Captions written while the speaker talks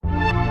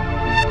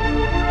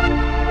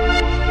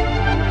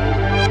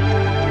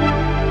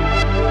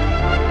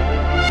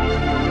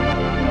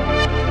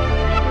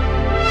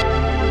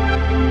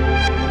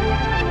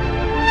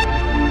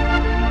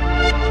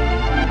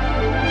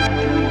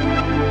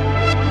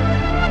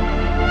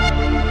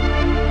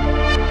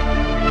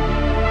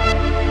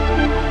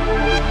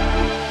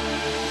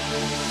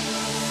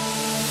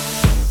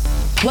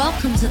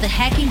to the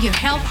Hacking Your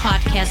Health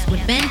podcast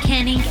with Ben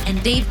Canning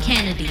and Dave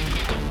Kennedy.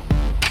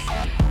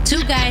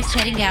 Two guys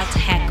heading out to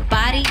hack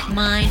body,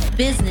 mind,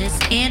 business,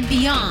 and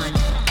beyond.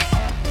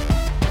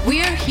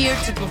 We are here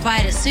to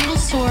provide a single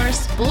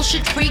source,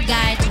 bullshit-free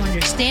guide to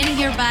understanding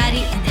your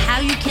body and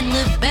how you can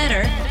live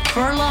better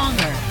for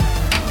longer.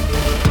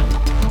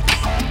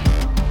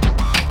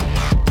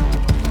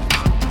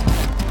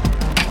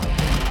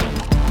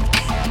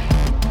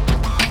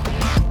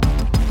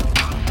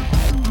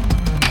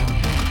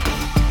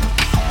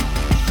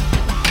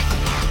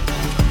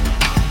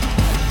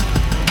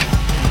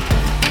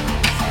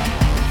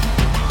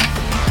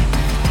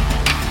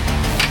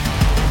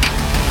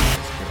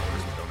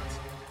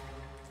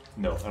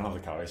 No, I don't have the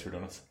calories for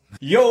donuts.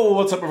 Yo,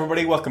 what's up,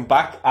 everybody? Welcome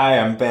back. I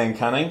am Ben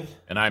Canning.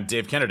 And I'm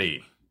Dave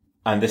Kennedy.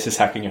 And this is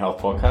Hacking Your Health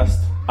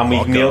podcast. And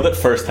we nailed it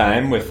first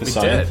time with the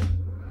sound.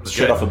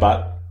 Straight off the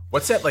bat.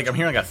 What's that? Like, I'm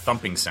hearing like a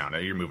thumping sound.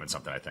 You're moving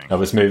something, I think. I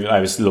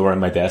was lowering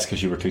my desk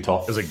because you were too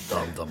tall. It was like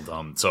dum, dum,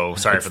 dum. So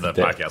sorry for the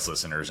podcast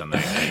listeners. And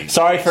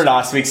sorry for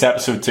last week's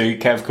episode too.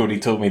 Kev Cody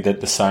told me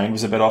that the sound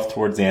was a bit off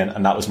towards the end,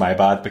 and that was my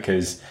bad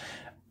because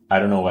I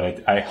don't know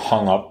what I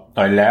hung up.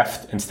 I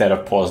left instead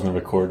of pausing the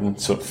recording,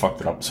 so it fucked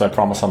it up. So I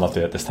promise I'll not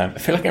do it this time. I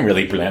feel like I'm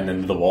really blending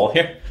into the wall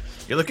here.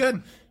 You look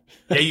good.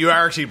 Yeah, you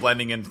are actually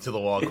blending into the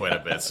wall quite a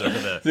bit. So for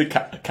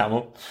the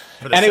camel.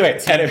 For the anyway,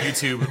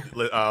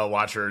 YouTube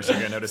watchers, you're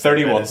gonna notice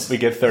 31. We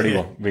get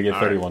 31. We get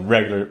 31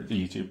 regular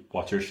YouTube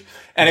watchers.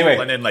 Anyway,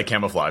 blend in like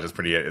camouflage. It's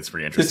pretty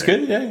interesting. It's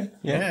good.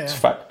 Yeah.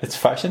 It's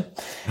fashion.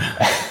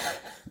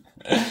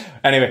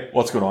 Anyway,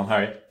 what's going on,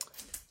 Harry?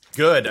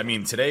 Good. I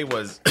mean, today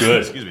was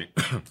good. Excuse me.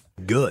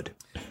 Good.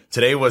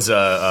 Today was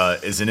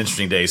is an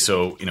interesting day.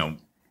 So,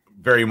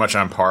 very much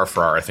on par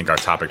for our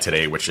topic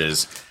today, which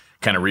is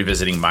kind of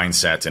revisiting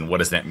mindset and what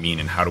does that mean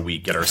and how do we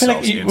get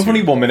ourselves into. We're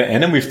only 1 minute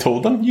in and we've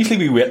told them. Usually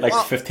we wait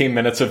 15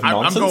 minutes of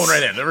nonsense. I'm going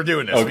right in. We're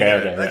doing this.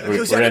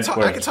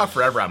 Okay. I could talk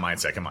forever on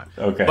mindset. Come on.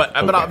 Okay. But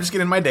I'll just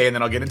get in my day and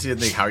then I'll get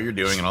into how you're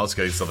doing and all this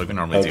good stuff like we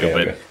normally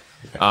do.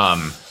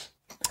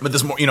 But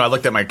this morning, I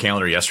looked at my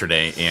calendar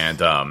yesterday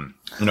and,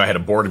 I had a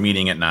board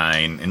meeting at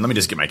 9 and let me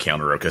just get my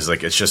calendar up because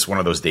it's just one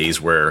of those days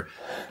where,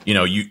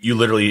 you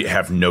literally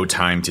have no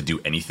time to do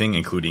anything,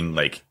 including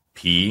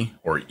pee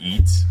or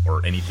eat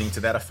or anything to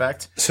that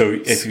effect. So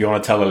if you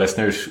want to tell the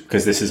listeners,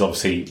 because this is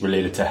obviously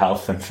related to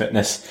health and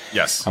fitness.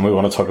 Yes. And we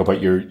want to talk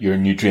about your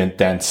nutrient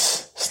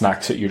dense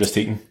snacks that you're just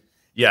eating.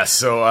 Yes.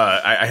 So,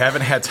 I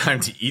haven't had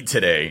time to eat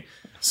today.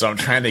 So I'm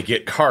trying to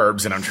get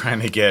carbs and I'm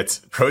trying to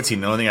get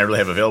protein. The only thing I really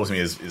have available to me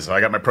is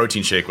I got my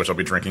protein shake, which I'll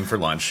be drinking for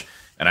lunch.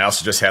 And I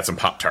also just had some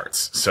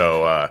Pop-Tarts.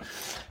 So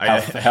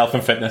health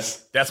and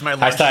fitness. That's my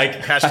lunch.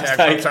 Hashtag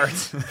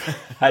Pop-Tarts.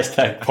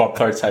 Hashtag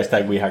Pop-Tarts.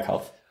 Hashtag We Hack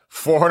Health.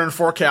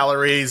 404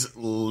 calories,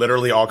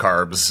 literally all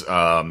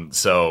carbs.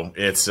 So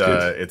it's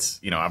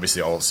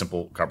obviously all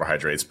simple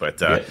carbohydrates,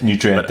 but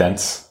nutrient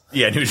dense.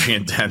 Yeah,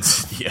 nutrient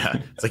dense.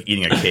 Yeah, it's like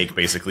eating a cake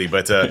basically.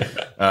 But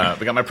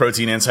we got my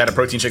protein in. So I had a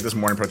protein shake this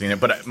morning.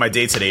 But my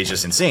day today is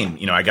just insane.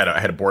 I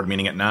had a board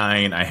meeting at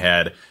 9. I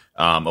had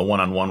a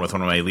one-on-one with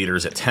one of my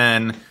leaders at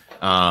 10.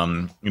 At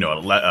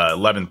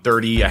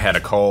 11:30, I had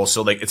a call.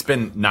 So it's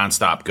been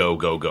nonstop.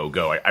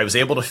 Go. I was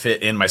able to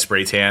fit in my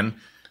spray tan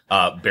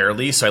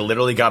barely. So I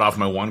literally got off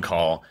my one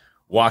call,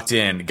 walked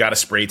in, got a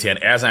spray tan.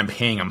 As I'm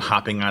paying, I'm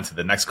hopping onto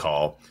the next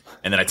call.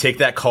 And then I take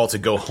that call to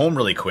go home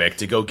really quick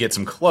to go get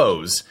some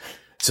clothes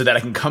so that I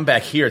can come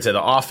back here to the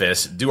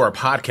office, do our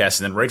podcast,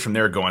 and then right from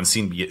there go on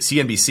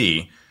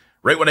CNBC.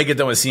 Right when I get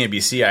done with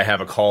CNBC, I have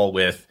a call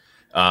with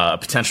a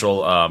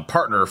potential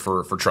partner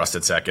for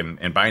Trusted Sec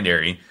and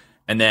Binary.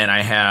 And then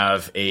I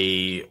have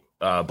a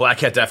Black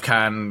Hat DEF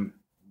CON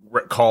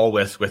call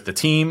with the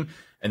team.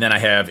 And then I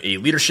have a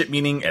leadership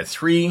meeting at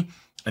 3.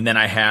 And then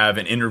I have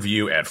an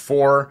interview at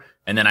 4.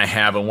 And then I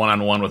have a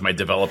one-on-one with my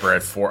developer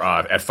at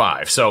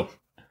 5. So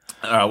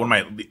one of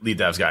my lead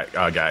devs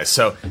guys.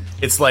 So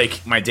it's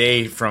like my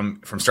day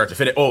from start to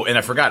finish. Oh, and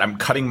I forgot, I'm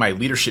cutting my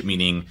leadership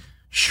meeting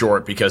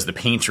short because the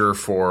painter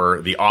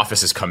for the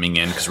office is coming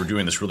in because we're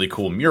doing this really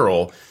cool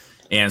mural.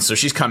 And so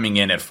she's coming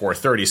in at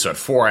 4:30. So at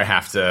 4, I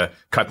have to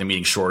cut the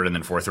meeting short and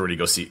then 4:30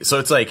 go see. So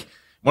it's like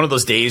one of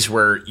those days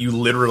where you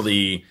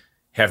literally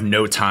have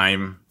no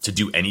time to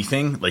do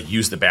anything, like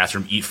use the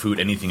bathroom, eat food,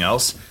 anything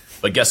else.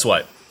 But guess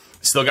what?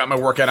 Still got my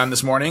workout on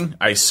this morning.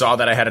 I saw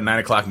that I had a 9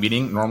 o'clock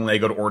meeting. Normally I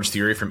go to Orange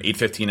Theory from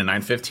 8:15 to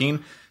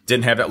 9:15.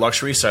 Didn't have that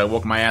luxury, so I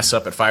woke my ass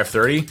up at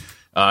 5:30.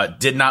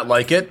 Did not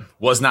like it.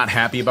 Was not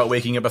happy about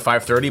waking up at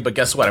 5:30, but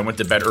guess what? I went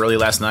to bed early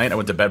last night. I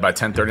went to bed by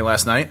 10:30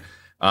 last night.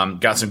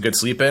 Got some good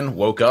sleep in,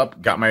 woke up,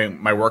 got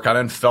my workout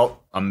in,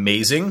 felt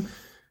amazing.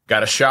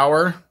 Got a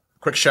shower,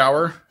 quick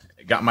shower,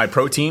 got my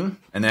protein,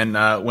 and then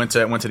went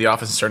to the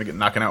office and started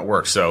knocking out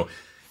work. So,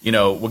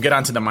 we'll get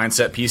onto the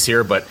mindset piece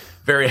here, but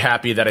very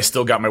happy that I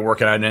still got my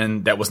workout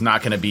in. That was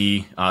not going to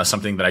be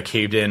something that I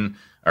caved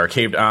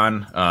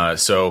on.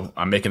 So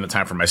I'm making the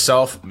time for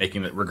myself,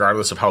 making it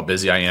regardless of how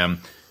busy I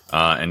am,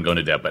 and going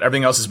to depth. But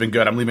everything else has been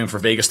good. I'm leaving for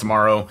Vegas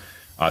tomorrow.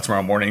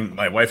 Tomorrow morning,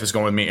 my wife is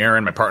going with me,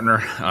 Erin, my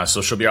partner.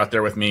 So she'll be out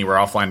there with me. We're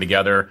all flying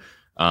together.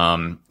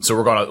 So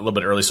we're going a little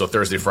bit early. So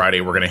Thursday,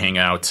 Friday, we're going to hang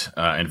out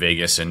in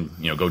Vegas and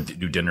go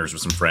do dinners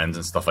with some friends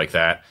and stuff like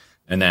that.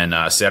 And then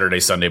Saturday,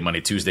 Sunday,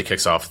 Monday, Tuesday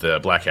kicks off the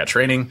Black Hat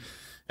training.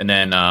 And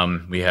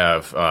then we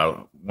have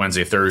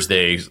Wednesday,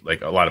 Thursday,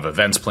 like a lot of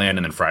events planned.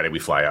 And then Friday, we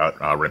fly out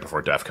right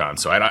before DEF CON.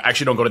 So I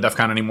actually don't go to DEF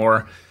CON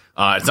anymore.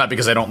 It's not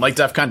because I don't like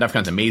DEF CON. DEF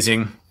CON's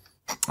amazing.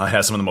 I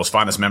have some of the most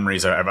fondest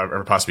memories I've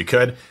ever possibly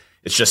could.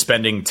 It's just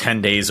spending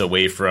 10 days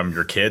away from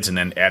your kids and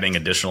then adding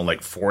additional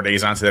 4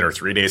 days onto that or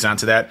 3 days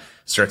onto that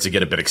starts to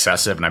get a bit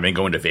excessive. And I've been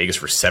going to Vegas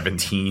for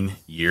 17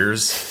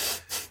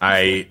 years.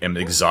 I am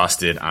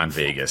exhausted on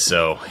Vegas.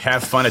 So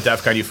have fun at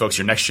DEF CON, you folks.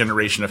 Your next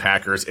generation of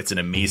hackers. It's an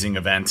amazing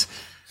event.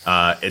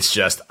 It's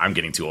just I'm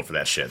getting too old for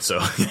that shit. So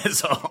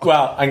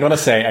well, I'm gonna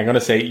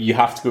say you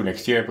have to go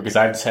next year because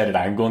I've decided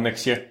I'm going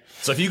next year.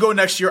 So if you go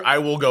next year, I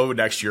will go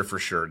next year for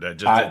sure.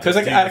 Because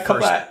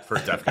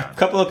a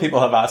couple of people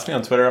have asked me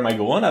on Twitter, am I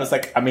going? I was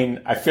like, I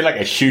mean, I feel like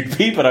I should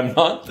be, but I'm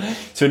not.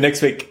 So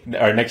next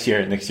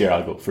year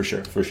I'll go for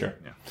sure.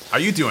 Yeah. How are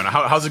you doing?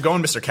 How's it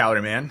going, Mr.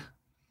 Calorie Man?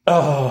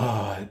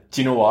 Oh,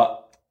 do you know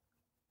what?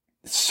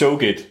 So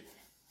good.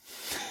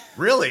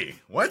 Really?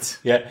 What?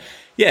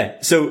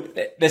 Yeah. So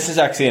this is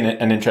actually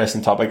an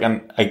interesting topic,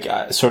 and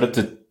I sort of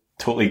to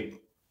totally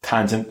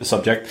tangent the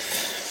subject.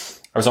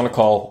 I was on a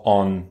call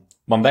on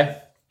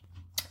Monday,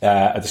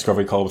 a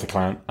discovery call with a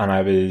client, and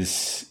I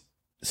was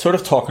sort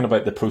of talking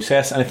about the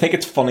process. And I think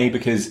it's funny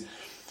because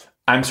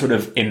I'm sort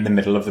of in the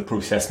middle of the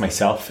process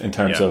myself in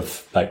terms of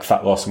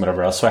fat loss and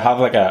whatever else. So I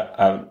have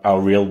a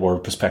real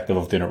world perspective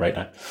of doing it right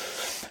now.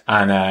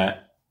 And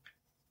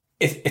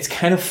it's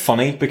kind of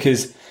funny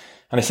because,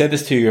 and I said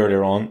this to you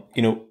earlier on,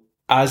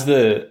 as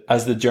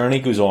the journey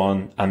goes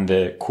on and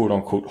the quote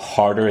unquote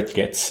harder it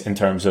gets in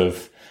terms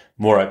of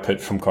more output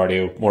from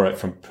cardio, more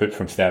output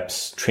from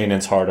steps,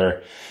 training's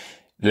harder,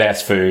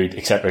 less food,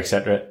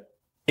 etc.,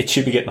 it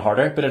should be getting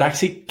harder, but it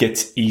actually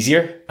gets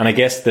easier. And I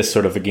guess this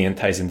sort of again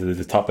ties into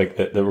the topic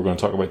that we're going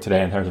to talk about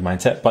today in terms of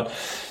mindset. But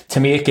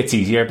to me, it gets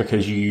easier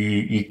because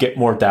you get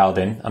more dialed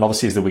in. And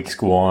obviously as the weeks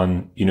go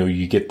on,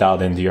 you get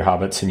dialed into your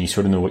habits and you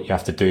sort of know what you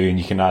have to do and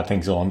you can add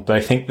things on. But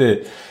I think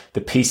the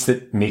piece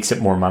that makes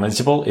it more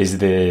manageable is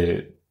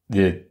the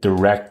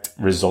direct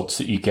results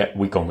that you get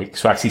week on week.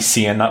 So actually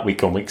seeing that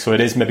week on week. So it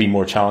is maybe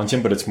more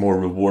challenging, but it's more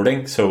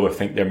rewarding. So I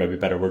think there may be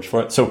better words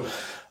for it. So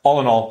all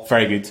in all,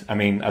 very good. I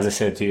mean, as I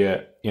said to you,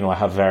 I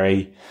have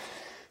very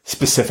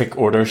specific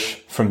orders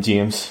from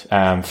James,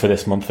 for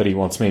this month where he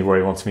wants me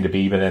to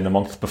be within a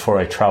month before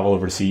I travel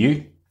over to see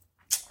you.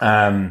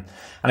 And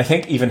I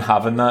think even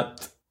having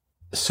that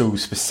so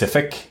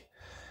specific,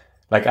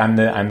 like I'm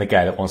the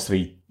guy that wants to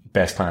be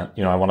best client.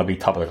 I want to be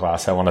top of the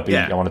class. I want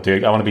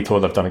to be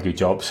told I've done a good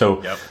job.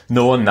 So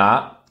knowing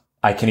that,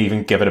 I can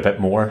even give it a bit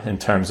more in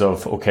terms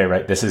of, okay,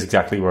 right, this is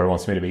exactly where he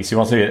wants me to be. So he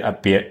wants me to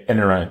be in and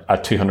around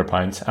at 200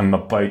 pounds. I'm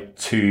about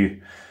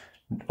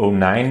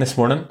 209 this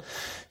morning.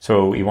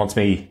 So he wants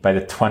me by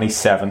the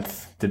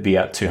 27th to be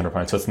at 200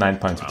 pounds. So it's 9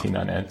 pounds between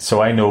 9 and 10.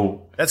 So I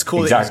know. That's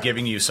cool that he's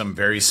giving you some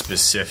very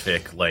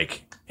specific,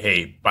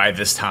 hey, by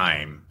this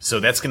time. So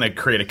that's going to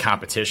create a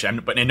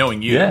competition. But in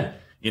knowing you,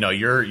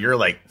 you're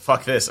like,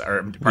 fuck this,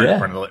 or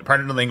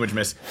pardon the language,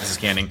 Mrs.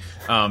 Canning.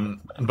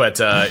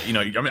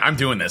 I'm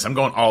doing this. I'm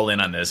going all in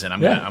on this, and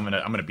I'm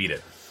gonna beat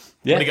it.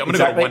 Yeah, I'm gonna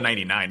go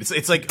 199.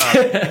 It's like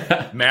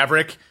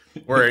Maverick,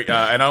 where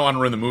I don't want to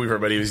ruin the movie for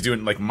everybody. He's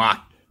doing like Mach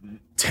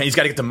 10. He's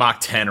got to get to Mach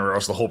 10, or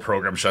else the whole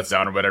program shuts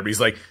down or whatever. He's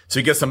like, so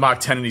he gets to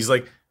Mach 10, and he's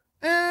like,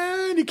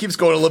 and he keeps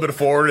going a little bit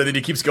forward, and then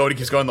he keeps going,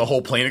 the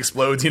whole plane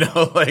explodes. He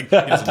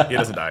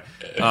doesn't die.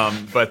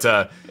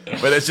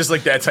 But it's just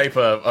like that type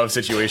of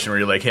situation where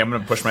you're like, hey, I'm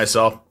going to push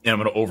myself and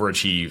I'm going to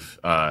overachieve,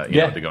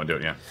 to go and do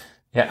it. Yeah.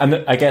 Yeah. And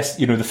I guess,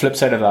 the flip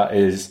side of that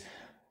is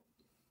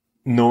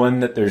knowing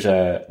that there's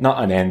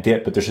not an end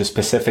date, but there's a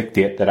specific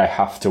date that I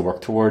have to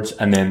work towards,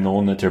 and then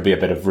knowing that there'll be a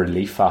bit of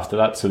relief after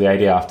that. So the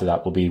idea after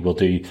that will be, we'll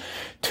do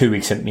 2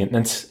 weeks in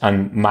maintenance.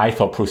 And my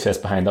thought process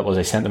behind that was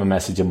I sent them a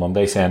message on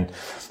Monday saying,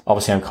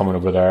 obviously I'm coming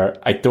over there.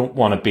 I don't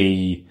want to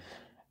be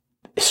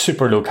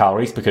super low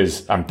calories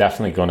because I'm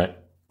definitely going to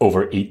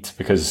overeat,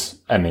 because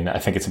I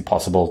think it's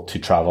impossible to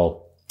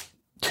travel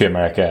to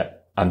America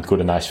and go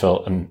to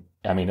Nashville, and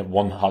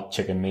one hot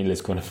chicken meal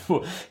is going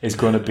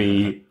to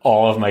be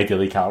all of my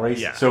daily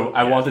calories. Yeah. So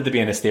I wanted to be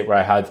in a state where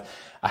I had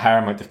a higher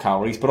amount of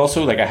calories, but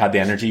also I had the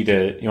energy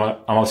to,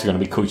 I'm also going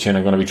to be coaching,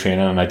 I'm going to be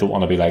training, and I don't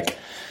want to be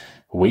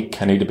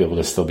weak. I need to be able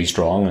to still be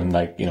strong, and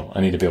I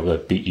need to be able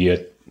to beat you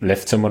at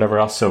lifts and whatever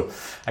else. So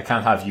I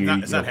can't have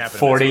you,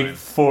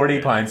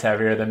 40 pounds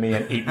heavier than me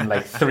and eating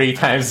 3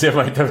 times the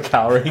amount of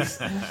calories.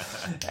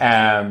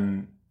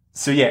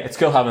 So yeah, it's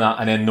cool having that,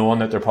 and then knowing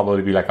that there'll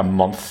probably be a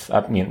month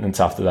at maintenance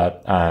after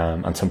that,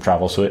 and some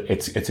travel. So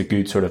it's a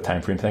good sort of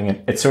time frame thing,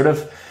 and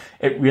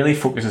it really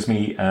focuses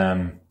me,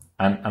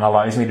 and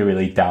allows me to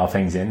really dial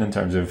things in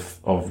terms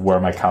of where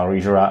my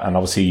calories are at. And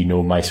obviously,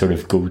 my sort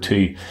of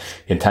go-to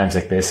in times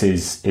like this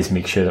is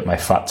make sure that my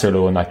fats are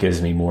low, and that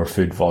gives me more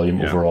food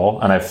volume overall.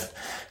 And I've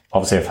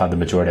had the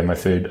majority of my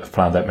food. I've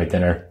planned out my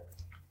dinner.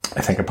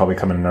 I think I'm probably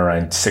coming in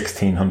around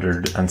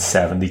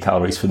 1,670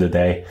 calories for the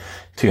day,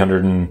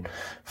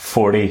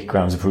 240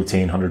 grams of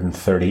protein,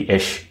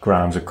 130-ish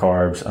grams of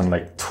carbs, and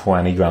like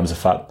 20 grams of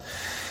fat.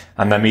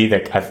 And then me,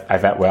 like,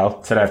 I've ate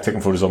well today. I've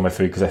taken photos of my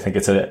food because I think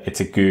it's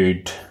a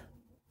good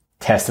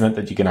testament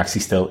that you can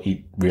actually still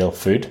eat real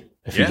food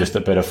if you're just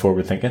a bit of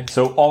forward thinking.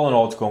 So all in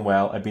all, it's going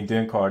well. I've been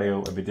doing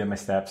cardio. I've been doing my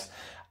steps.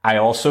 I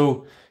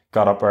also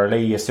got up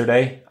early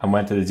yesterday and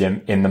went to the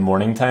gym in the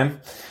morning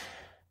time.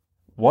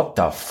 What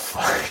the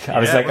fuck? I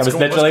was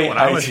literally. What's going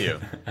on with you?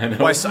 I know.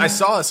 Well, I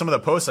saw some of the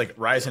posts like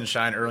rise and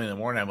shine early in the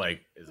morning. I'm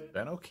like, is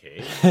Ben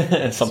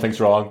okay? Something's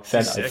wrong.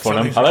 Send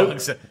hello.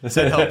 Send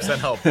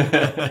help.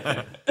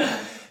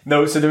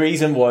 No, so the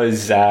reason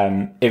was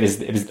it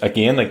was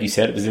again, like you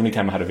said, it was the only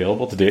time I had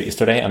available to do it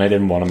yesterday, and I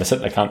didn't want to miss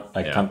it. I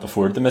can't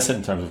afford to miss it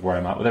in terms of where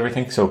I'm at with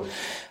everything. So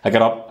I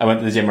got up, I went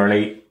to the gym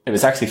early. It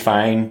was actually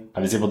fine.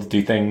 I was able to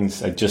do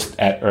things. I just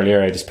ate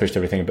earlier. I just pushed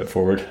everything a bit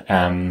forward.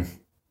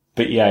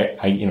 But yeah,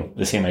 I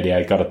the same idea.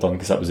 I got it done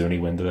because that was the only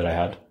window that I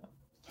had.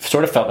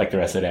 Sort of felt like the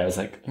rest of the day I was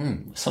like,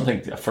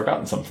 something, I've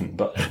forgotten something,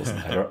 but it wasn't.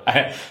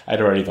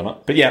 I'd already done it.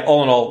 But yeah,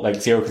 all in all, like,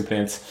 zero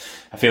complaints.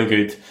 I feel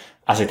good.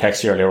 As I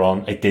texted you earlier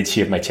on, I did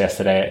shave my chest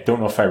today. I don't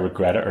know if I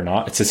regret it or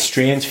not. It's a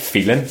strange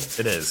feeling.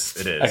 It is.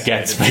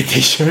 Against my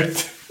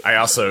t-shirt. I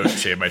also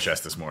shaved my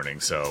chest this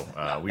morning, so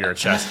we are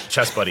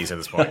chest buddies at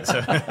this point.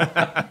 So.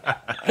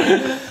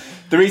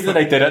 The reason that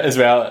I did it as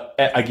well,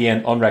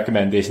 again, on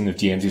recommendation of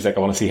James, he's like, I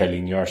want to see how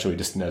lean you are, so he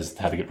just knows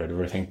how to get rid of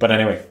everything. But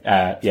anyway,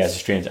 it's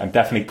strange. I'm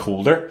definitely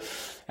colder,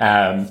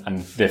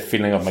 and the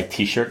feeling of my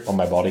t-shirt on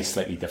my body is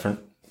slightly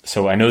different.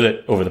 So I know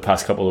that over the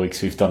past couple of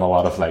weeks, we've done a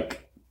lot of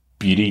like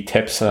beauty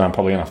tips, and I'm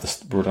probably we're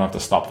going to have to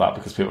stop that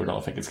because people are going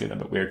to think it's getting a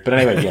bit weird. But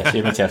anyway, yeah,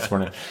 shave my chest this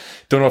morning.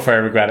 Don't know if I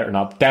regret it or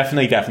not.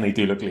 Definitely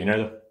do look leaner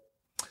though.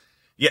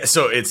 Yeah,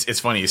 so it's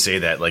funny you say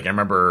that. Like, I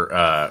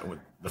remember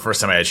the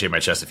first time I had shaved my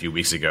chest a few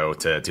weeks ago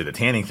to do the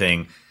tanning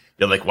thing.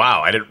 You're like,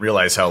 wow, I didn't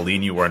realize how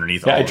lean you were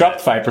underneath. Yeah, I dropped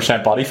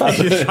 5% body fat.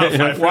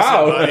 5%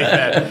 wow, body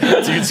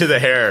fat due to the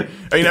hair.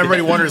 I mean,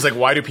 everybody wonders like,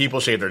 why do people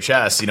shave their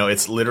chest?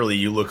 It's literally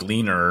you look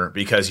leaner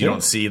because you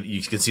can see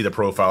the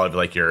profile of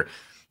like your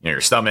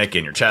stomach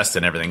and your chest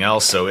and everything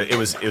else. So it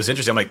was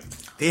interesting. I'm like,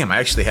 damn, I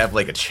actually have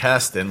like a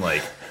chest, and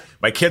like.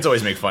 My kids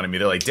always make fun of me.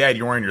 They're like, Dad,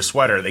 you're wearing your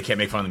sweater. They can't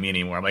make fun of me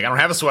anymore. I'm like, I don't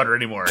have a sweater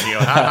anymore.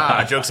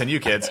 Ha, joke's on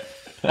you, kids.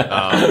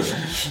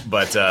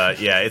 But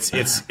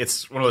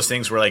it's one of those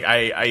things where like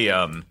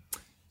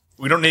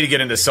we don't need to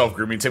get into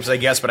self-grooming tips, I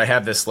guess, but I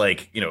have this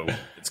like,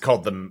 it's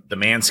called the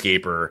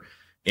Manscaper,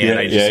 and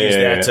I just use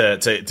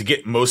that to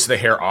get most of the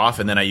hair off,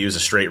 and then I use a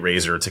straight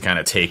razor to kind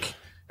of take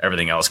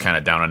everything else kind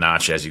of down a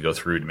notch as you go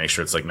through to make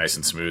sure it's like nice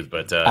and smooth.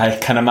 But I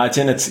can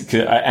imagine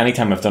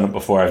anytime I've done it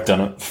before, I've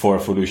done it for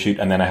a photo shoot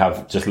and then I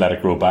have just let it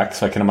grow back.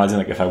 So I can imagine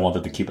like if I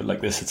wanted to keep it like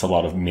this, it's a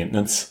lot of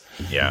maintenance.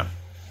 Yeah.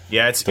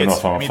 Don't know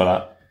if I'm up for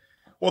that.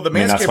 Well, the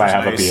Manscaper, that's why I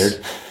have a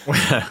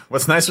beard.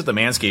 What's nice with the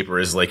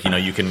Manscaper is like,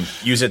 you can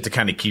use it to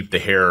kind of keep the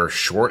hair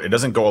short. It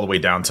doesn't go all the way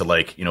down to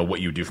like,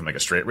 what you do from like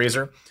a straight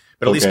razor,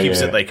 but at least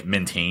keeps it like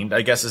maintained,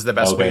 I guess is the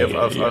best way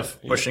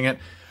of pushing it.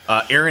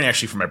 Aaron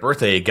actually for my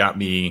birthday got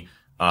me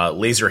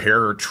laser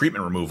hair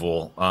treatment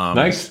removal.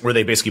 Nice. Where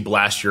they basically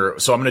blast so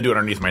I'm going to do it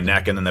underneath my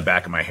neck and then the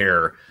back of my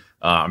hair.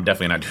 I'm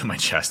definitely not doing my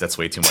chest. That's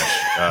way too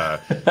much.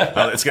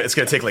 It's going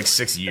to take like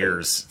 6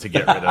 years to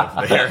get rid of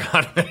the hair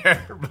on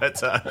there.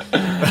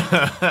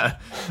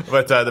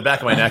 But the back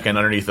of my neck and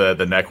underneath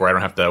the neck where I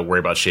don't have to worry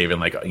about shaving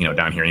like,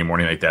 down here anymore,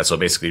 anything like that. So it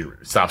basically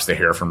stops the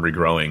hair from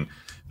regrowing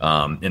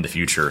in the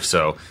future.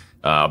 So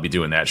I'll be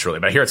doing that shortly.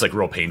 But I hear it's like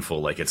real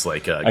painful. Like it's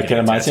like I can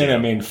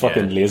imagine.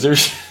 Fucking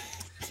lasers.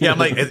 Yeah, I'm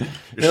like, you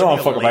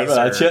don't fuck about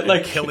that shit.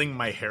 Like killing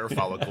my hair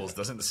follicles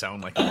doesn't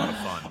sound like a lot of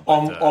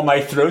fun. On my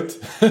throat.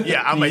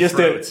 Yeah, on my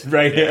throat.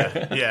 Right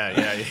here.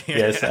 Yeah.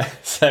 Yes,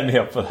 sign me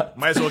up for that.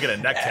 Might as well get a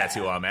neck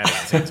tattoo while I'm at it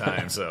at the same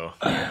time. So.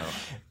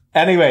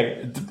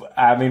 Anyway,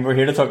 I mean, we're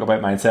here to talk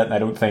about mindset, and I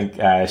don't think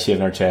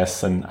shaving our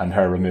chests and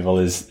hair removal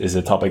is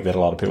a topic that a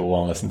lot of people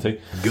want to listen to.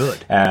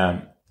 Good.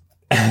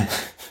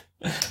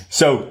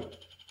 So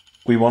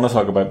we want to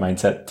talk about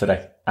mindset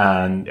today,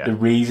 and the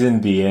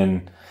reason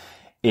being.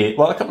 A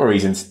couple of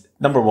reasons.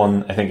 Number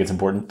one, I think it's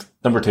important.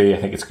 Number two, I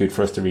think it's good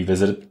for us to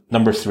revisit it.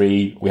 Number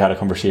three, we had a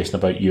conversation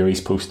about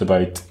Yuri's post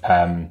about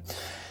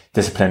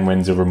discipline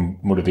wins over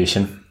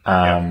motivation.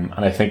 And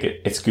I think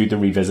it's good to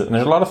revisit. And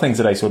there's a lot of things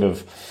that I sort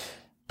of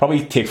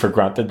probably take for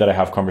granted that I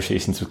have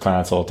conversations with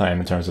clients all the time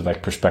in terms of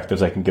like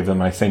perspectives I can give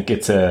them. And I think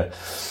it's a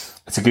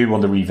good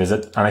one to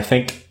revisit. And I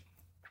think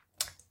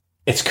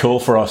it's cool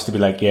for us to be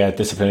like, yeah,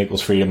 discipline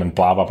equals freedom and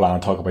blah, blah, blah,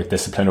 and talk about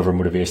discipline over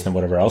motivation and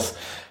whatever else.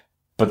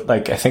 But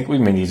like, I think we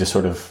may need to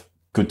sort of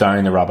go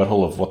down the rabbit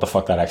hole of what the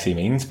fuck that actually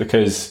means.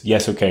 Because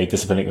yes, okay,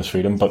 discipline equals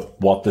freedom,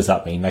 but what does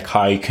that mean? Like,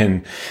 how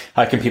can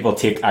people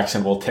take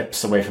actionable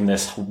tips away from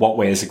this? What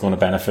way is it going to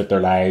benefit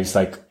their lives?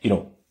 Like,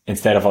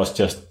 instead of us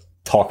just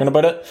talking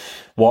about it,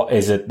 what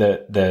is it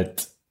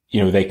that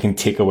they can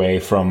take away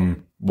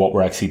from what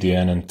we're actually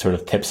doing and sort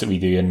of tips that we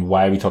do and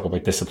why we talk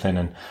about discipline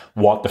and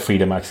what the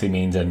freedom actually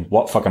means and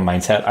what fucking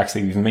mindset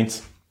actually even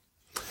means.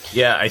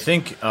 Yeah, I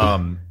think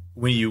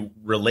when you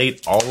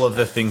relate all of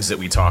the things that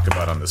we talk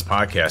about on this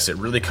podcast, it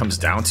really comes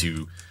down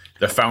to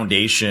the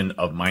foundation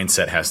of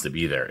mindset has to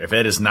be there. If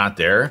it is not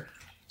there,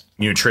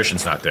 your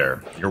nutrition's not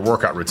there, your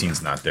workout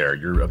routine's not there,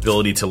 your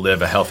ability to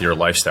live a healthier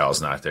lifestyle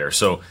is not there.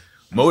 So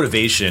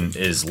motivation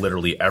is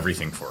literally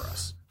everything for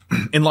us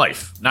in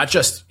life, not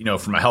just,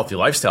 from a healthy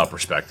lifestyle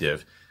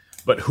perspective,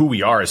 but who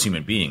we are as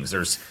human beings.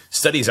 There's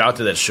studies out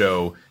there that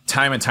show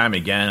time and time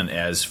again,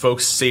 as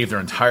folks save their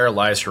entire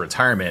lives for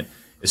retirement,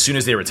 as soon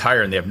as they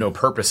retire and they have no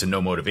purpose and no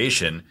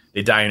motivation,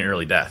 they die an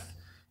early death.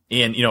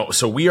 And,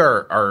 so we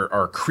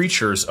are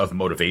creatures of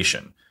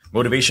motivation.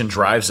 Motivation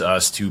drives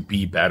us to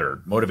be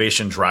better.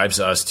 Motivation drives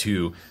us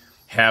to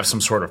have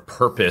some sort of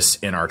purpose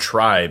in our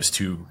tribes,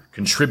 to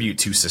contribute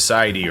to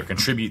society or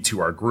contribute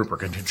to our group or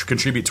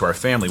contribute to our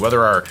family,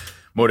 whether our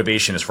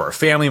motivation is for our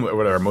family,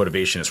 whether our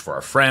motivation is for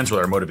our friends,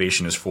 whether our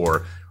motivation is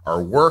for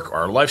our work or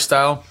our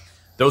lifestyle.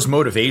 Those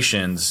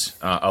motivations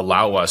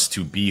allow us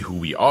to be who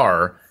we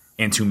are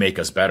and to make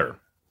us better.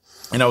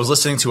 And I was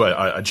listening to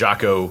a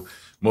Jocko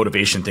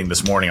motivation thing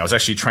this morning. I was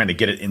actually trying to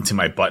get it into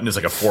my button. It's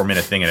like a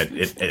 4-minute thing, and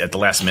it at the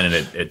last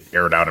minute it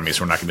aired out on me,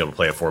 so we're not going to be able to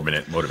play a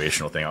 4-minute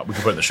motivational thing. We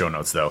can put it in the show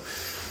notes though.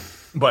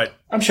 But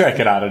I'm sure I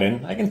could add it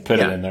in. I can put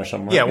it in there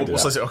somewhere. Yeah, we'll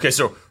listen. Okay,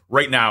 so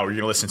right now you're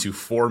going to listen to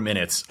 4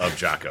 minutes of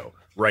Jocko.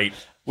 Right.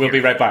 We'll be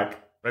right back.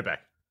 Right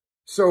back.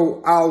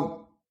 So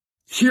I'll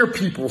hear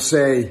people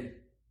say,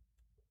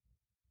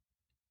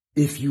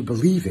 if you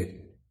believe it,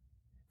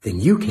 then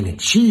you can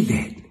achieve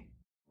it.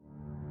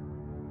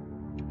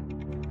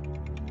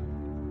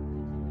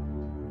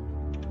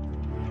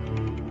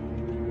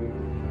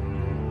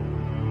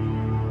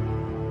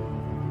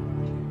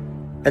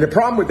 And the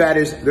problem with that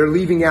is they're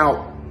leaving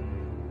out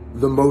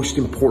the most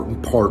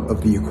important part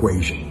of the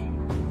equation.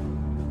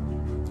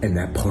 And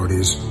that part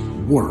is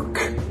work,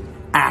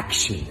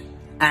 action,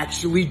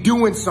 actually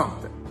doing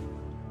something.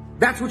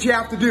 That's what you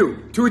have to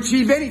do to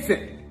achieve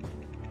anything.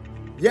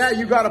 Yeah,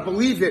 you gotta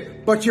believe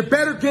it, but you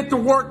better get the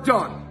work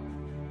done.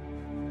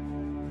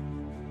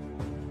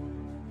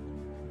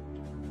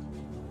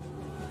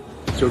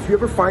 So if you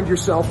ever find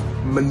yourself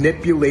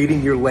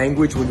manipulating your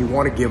language when you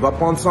want to give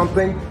up on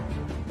something,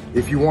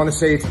 if you want to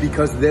say it's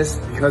because of this,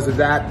 because of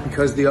that,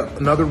 because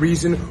another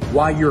reason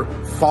why you're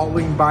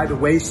falling by the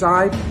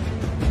wayside,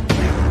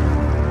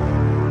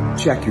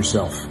 check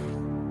yourself.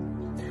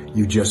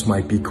 You just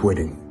might be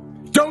quitting.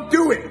 Don't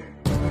do it!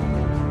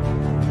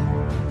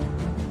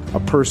 A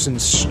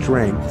person's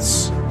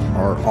strengths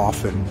are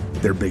often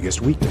their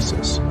biggest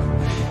weaknesses.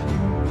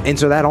 And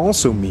so that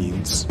also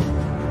means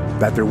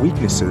that their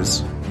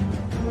weaknesses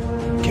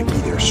can be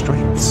their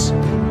strengths.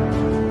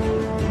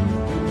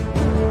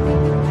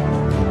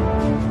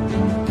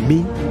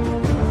 Me,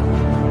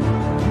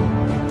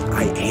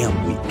 I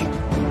am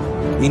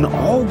weak. In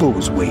all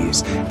those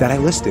ways that I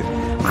listed,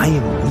 I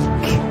am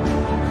weak.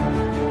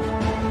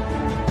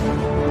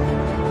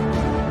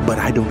 But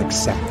I don't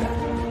accept that.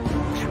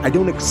 I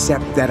don't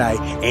accept that I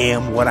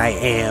am what I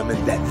am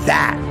and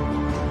that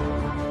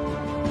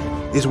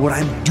is what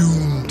I'm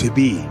doomed to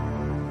be.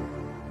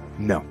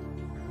 No,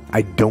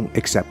 I don't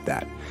accept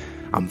that.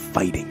 I'm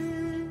fighting.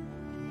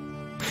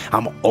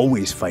 I'm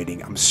always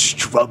fighting. I'm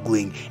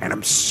struggling and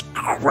I'm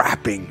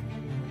scrapping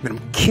and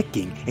I'm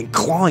kicking and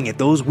clawing at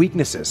those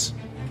weaknesses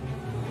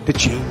to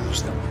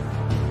change them,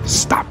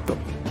 stop them.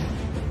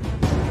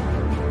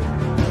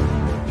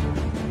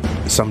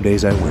 Some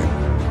days I win.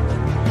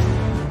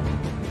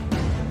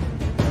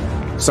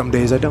 Some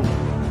days I don't.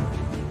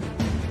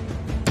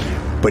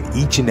 But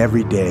each and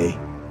every day,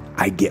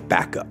 I get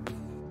back up.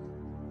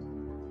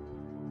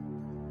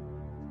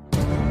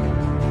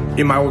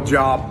 In my old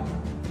job,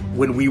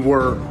 when we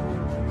were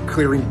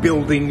clearing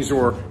buildings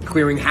or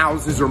clearing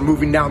houses or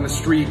moving down the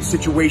street,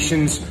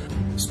 situations,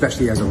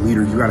 especially as a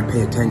leader, you gotta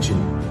pay attention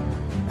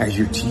as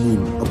your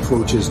team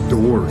approaches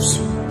doors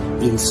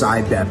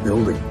inside that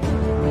building.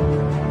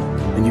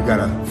 And you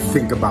gotta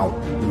think about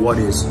what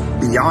is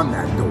beyond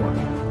that door.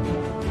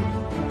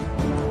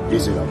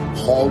 Is it a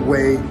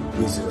hallway?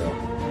 Is it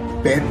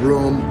a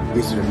bedroom?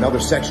 Is it another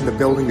section of the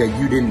building that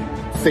you didn't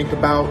think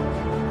about?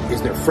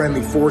 Is there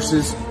friendly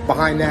forces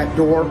behind that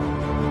door?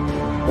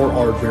 Or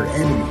are there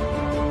enemies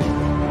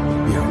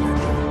behind that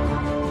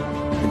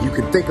door? And you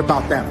can think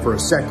about that for a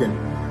second,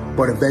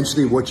 but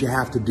eventually what you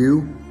have to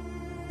do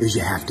is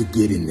you have to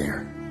get in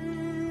there.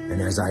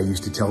 And as I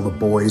used to tell the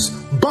boys,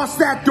 bust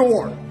that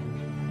door!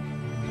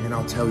 And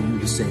I'll tell you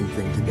the same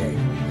thing today.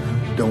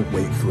 Don't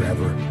wait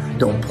forever.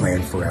 Don't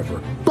plan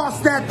forever.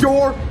 Bust that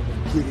door!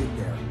 Get in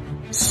there.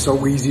 It's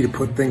so easy to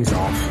put things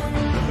off.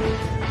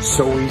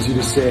 So easy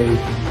to say,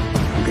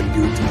 I'm gonna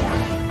do it tomorrow.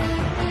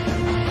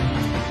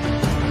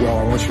 Well,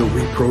 I want you to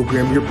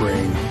reprogram your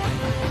brain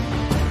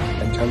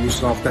and tell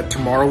yourself that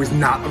tomorrow is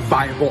not a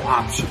viable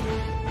option.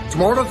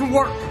 Tomorrow doesn't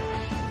work.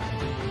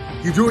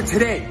 You do it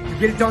today. You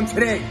get it done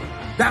today.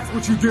 That's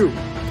what you do.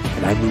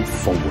 And I move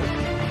forward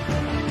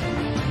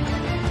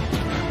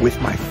with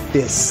my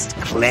fists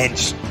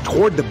clenched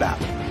toward the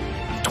battle,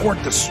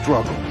 toward the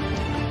struggle.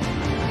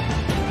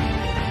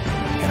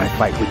 And I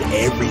fight with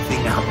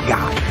everything I've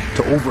got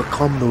to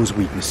overcome those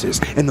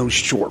weaknesses and those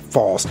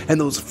shortfalls and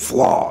those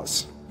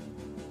flaws.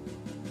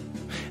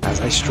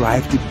 As I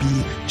strive to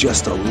be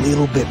just a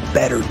little bit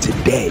better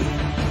today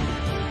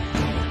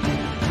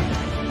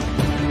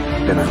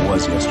than I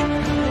was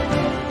yesterday.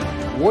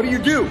 What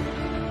do?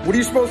 What are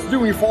you supposed to do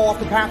when you fall off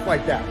the path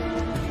like that?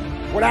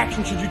 What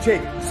action should you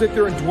take? Sit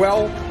there and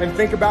dwell and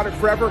think about it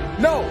forever?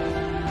 No!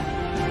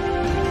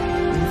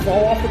 When you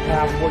fall off the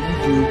path, what you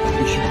do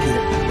is you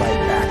get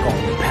right back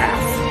on the path.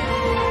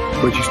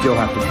 But you still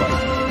have to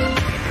fight.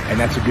 And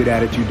that's a good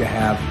attitude to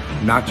have,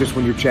 not just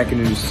when you're checking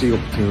into SEAL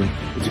platoon.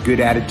 It's a good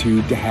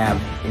attitude to have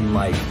in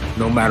life,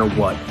 no matter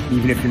what.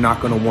 Even if you're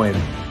not going to win,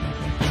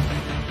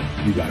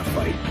 you got to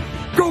fight.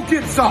 Go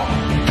get some!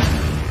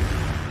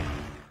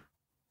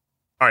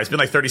 All right, it's been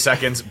like 30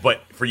 seconds,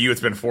 but for you,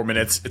 it's been 4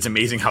 minutes. It's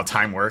amazing how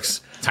time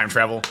works, time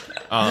travel.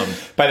 By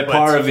the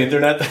power of the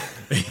internet.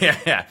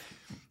 Yeah.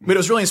 But it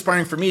was really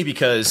inspiring for me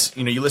because,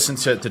 you listen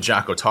to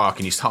Jocko talk,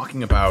 and he's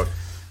talking about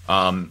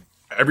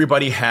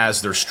everybody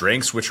has their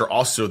strengths, which are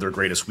also their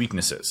greatest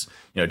weaknesses.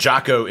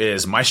 Jocko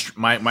is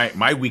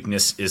my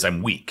weakness is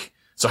I'm weak.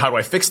 So how do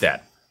I fix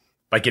that?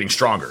 By getting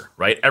stronger,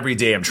 right? Every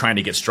day I'm trying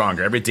to get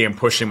stronger. Every day I'm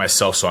pushing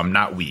myself so I'm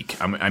not weak.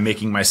 I'm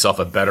making myself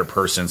a better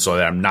person so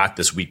that I'm not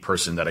this weak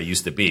person that I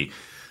used to be,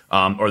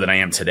 or that I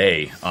am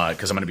today,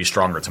 because I'm going to be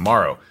stronger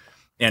tomorrow.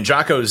 And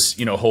Jocko's,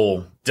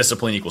 whole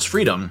discipline equals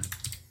freedom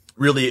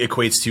really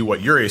equates to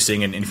what Yuri is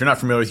saying. And if you're not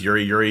familiar with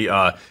Yuri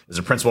is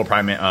a principal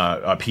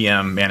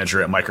PM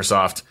manager at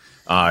Microsoft.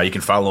 You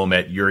can follow him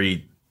at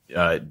Yuri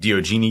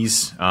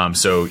Diogenes.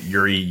 So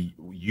Yuri,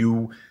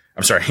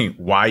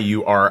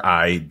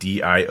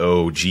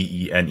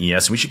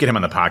 YURIDIOGENES. We should get him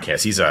on the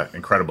podcast. He's an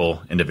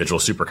incredible individual,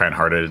 super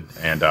kind-hearted,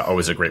 and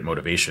always a great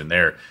motivation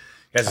there.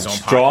 He has his own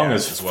strong podcast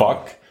as as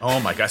well. fuck. Oh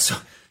my gosh!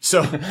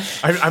 So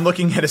I'm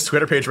looking at his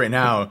Twitter page right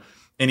now,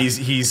 and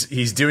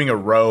he's doing a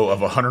row of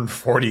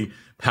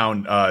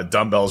 140-pound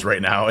dumbbells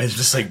right now. It's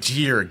just like,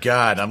 dear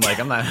God, I'm not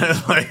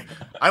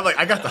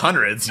I got the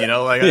hundreds, I'm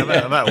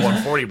at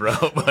 140, bro.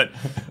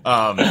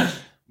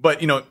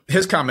 But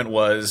his comment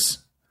was,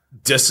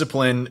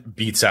 discipline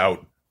beats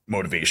out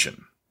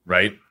motivation,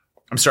 right?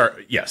 I'm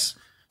sorry. Yes.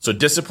 So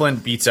discipline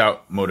beats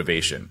out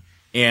motivation.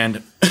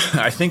 And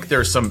I think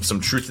there's some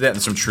truth to that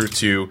and some truth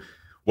to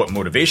what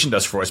motivation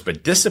does for us.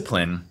 But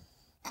discipline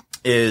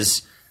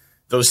is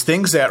those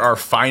things that are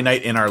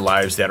finite in our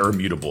lives that are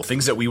immutable,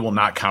 things that we will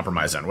not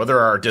compromise on. Whether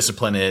our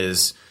discipline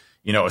is,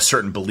 a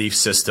certain belief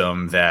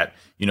system that,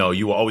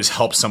 you will always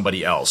help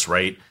somebody else,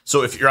 right?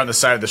 So if you're on the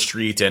side of the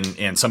street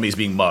and somebody's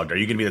being mugged, are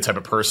you going to be the type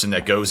of person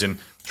that goes and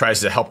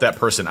tries to help that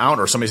person out,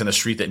 or somebody's on the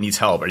street that needs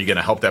help? Are you going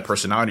to help that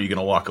person out, or are you going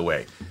to walk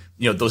away?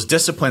 Those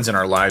disciplines in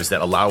our lives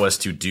that allow us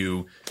to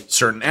do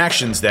certain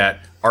actions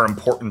that are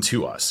important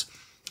to us.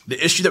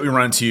 The issue that we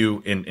run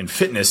into in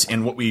fitness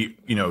and what we,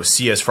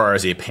 see as far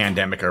as a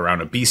pandemic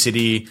around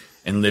obesity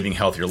and living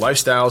healthier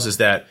lifestyles is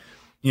that,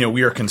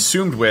 we are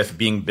consumed with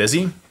being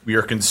busy. We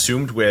are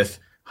consumed with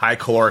high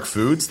caloric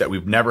foods that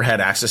we've never had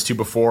access to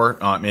before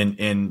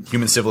in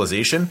human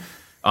civilization.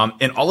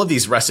 And all of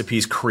these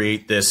recipes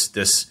create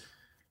this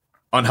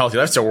unhealthy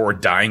lifestyle where we're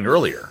dying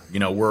earlier.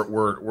 Let me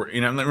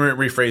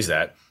rephrase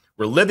that.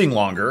 We're living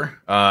longer,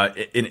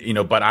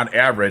 but on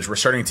average, we're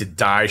starting to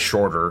die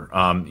shorter,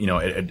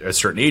 at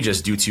certain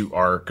ages due to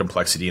our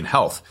complexity and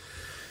health.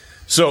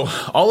 So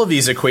all of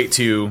these equate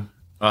to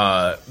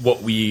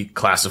what we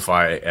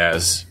classify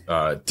as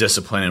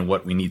discipline and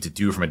what we need to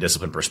do from a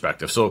discipline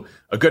perspective. So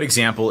a good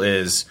example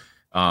is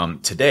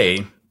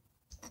today,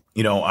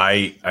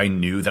 I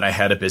knew that I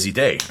had a busy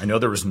day. I know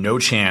there was no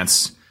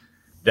chance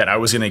that I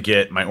was going to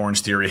get my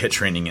Orange Theory HIIT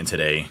training in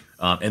today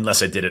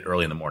unless I did it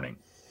early in the morning.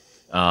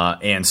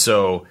 And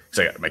so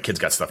my kids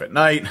got stuff at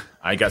night.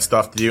 I got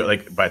stuff to do.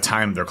 Like by the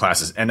time their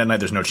classes end at night,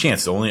 there's no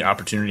chance. The only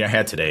opportunity I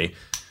had today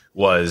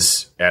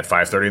was at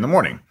 5:30 in the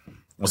morning.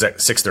 It was at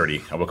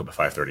 6:30. I woke up at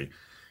 5:30.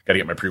 Got to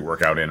get my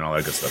pre-workout in and all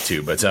that good stuff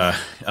too. But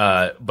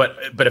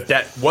if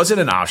that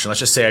wasn't an option, let's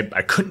just say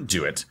I couldn't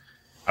do it,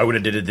 I would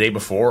have did it the day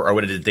before, or I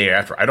would have did it the day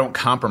after. I don't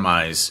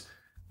compromise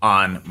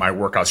on my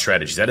workout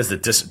strategies. That is the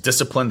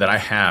discipline that I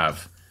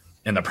have.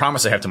 And the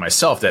promise I have to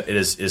myself that it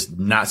is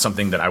not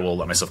something that I will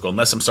let myself go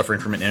unless I'm suffering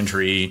from an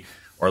injury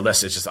or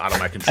unless it's just out of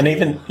my control.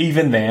 And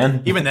even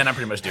then, I'm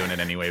pretty much doing it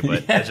anyway.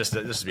 But yeah. just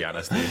to be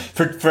honest,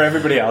 for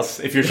everybody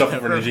else, if you're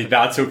suffering from an injury,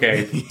 that's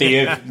okay.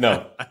 Dave,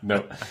 no.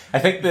 I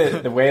think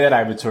the way that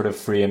I would sort of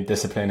frame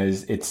discipline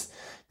is it's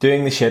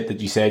doing the shit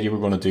that you said you were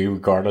going to do,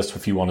 regardless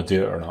if you want to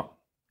do it or not.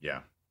 Yeah,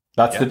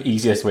 that's the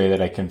easiest way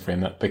that I can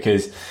frame it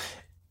because.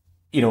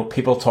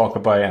 People talk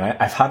about, and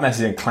I've had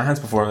messages in clients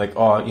before, like,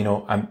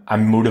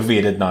 I'm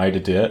motivated now to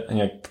do it. And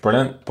you're like,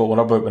 brilliant. But what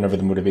about whenever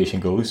the motivation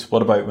goes?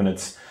 What about when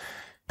it's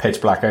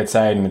pitch black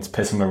outside and it's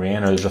pissing with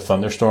rain or there's a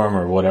thunderstorm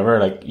or whatever?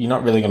 Like, you're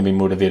not really going to be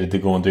motivated to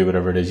go and do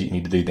whatever it is you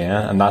need to do then.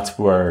 And that's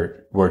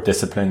where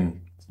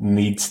discipline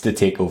needs to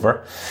take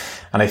over.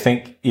 And I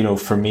think,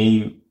 for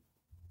me,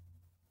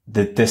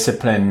 the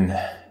discipline,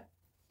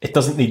 it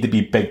doesn't need to be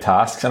big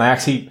tasks. And I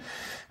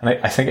And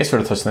I think I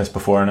sort of touched on this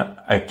before, and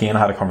again, I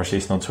had a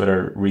conversation on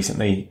Twitter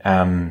recently,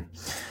 and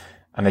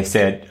they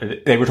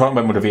said, they were talking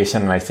about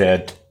motivation, and I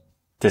said,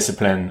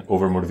 discipline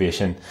over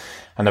motivation.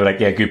 And they were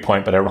like, yeah, good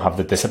point, but I don't have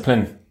the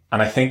discipline.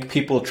 And I think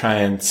people try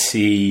and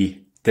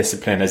see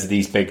discipline as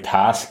these big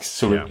tasks.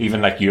 So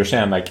even like you're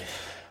saying, like,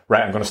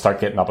 right, I'm going to start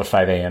getting up at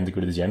 5 a.m. to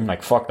go to the gym.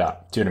 Like, fuck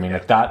that. Do you know what I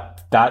mean?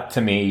 Like that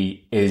to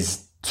me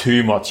is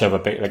too much of a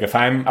big, like if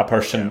I'm a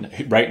person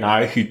right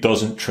now who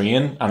doesn't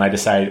train and I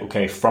decide,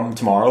 okay, from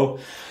tomorrow,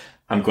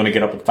 I'm going to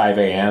get up at 5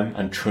 a.m.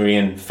 and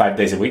train 5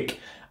 days a week.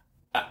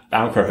 I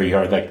don't care who you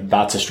are. Like,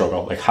 that's a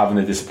struggle. Like, having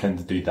the discipline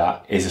to do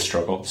that is a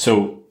struggle.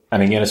 So,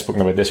 and again, I've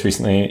spoken about this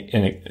recently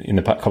in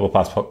the couple of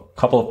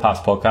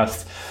past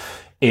podcasts,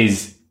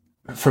 is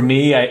for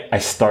me, I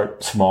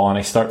start small, and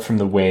I start from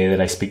the way that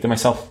I speak to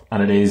myself,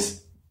 and it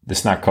is the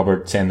snack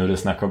cupboard, saying no to the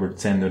snack cupboard,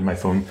 saying no to my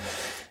phone.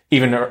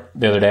 Even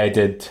the other day, I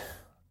did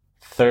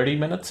 30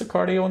 minutes of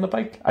cardio on the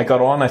bike. I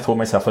got on, I told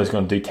myself I was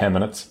going to do 10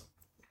 minutes.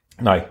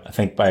 Now, I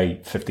think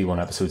by 51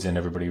 episodes in,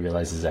 everybody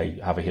realizes I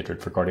have a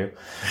hatred for cardio.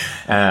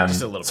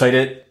 Just a little so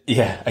bit.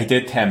 I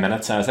did 10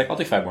 minutes, and I was like, I'll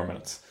do 5 more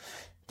minutes.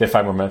 Did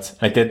 5 more minutes.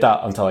 And I did that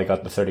until I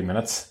got to 30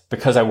 minutes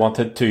because I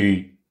wanted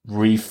to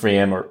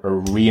reframe or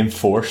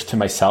reinforce to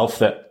myself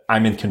that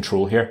I'm in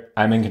control here.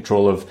 I'm in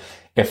control of,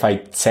 if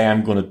I say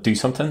I'm going to do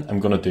something, I'm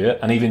going to do it.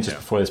 And even just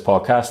before this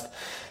podcast,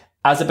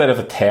 as a bit of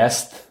a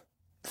test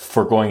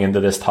for going into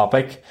this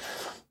topic,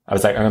 I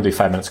was like, I'm going to do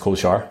 5 minutes cold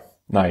shower.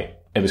 Now,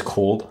 it was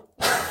cold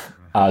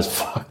as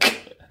fuck.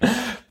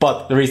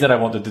 But the reason that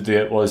I wanted to do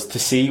it was to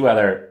see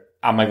whether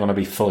am I going to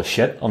be full of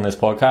shit on this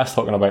podcast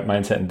talking about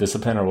mindset and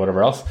discipline or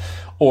whatever else,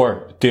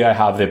 or do I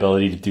have the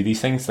ability to do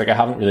these things? Like, I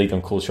haven't really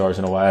done cold showers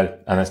in a while,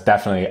 and it's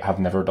definitely, I've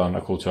never done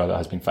a cold shower that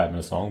has been 5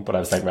 minutes long, but I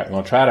was like, right, I'm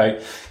going to try it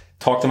out,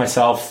 talk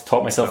myself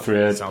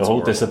through it, the whole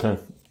horrible. discipline.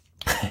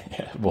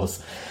 Yeah, it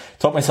was.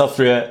 Talk myself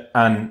through it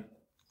and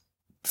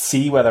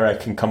see whether I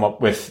can come up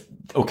with,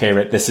 okay,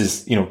 right, this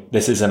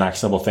is an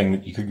actionable thing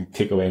that you can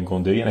take away and go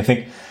and do.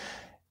 And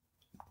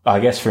I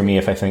guess for me,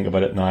 if I think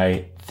about it now,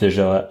 there's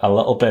a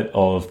little bit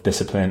of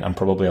discipline and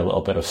probably a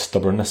little bit of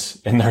stubbornness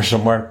in there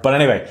somewhere. But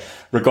anyway,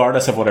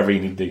 regardless of whatever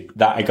you need to do,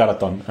 that I got it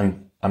done.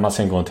 And I'm not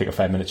saying go and take a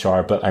 5-minute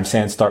shower, but I'm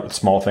saying start with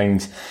small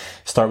things.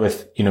 Start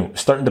with,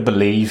 starting to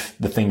believe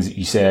the things that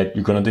you said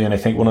you're going to do. And I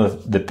think one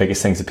of the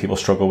biggest things that people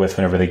struggle with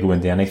whenever they go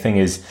into anything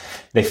is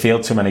they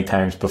failed so many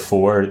times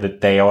before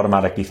that they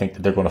automatically think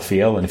that they're going to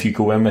fail. And if you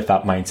go in with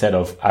that mindset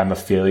of I'm a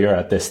failure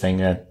at this thing,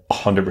 then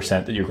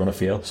 100% that you're going to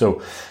fail.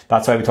 So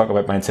that's why we talk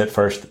about mindset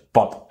first,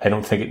 but I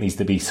don't think it needs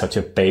to be such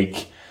a big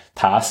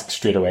task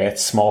straight away.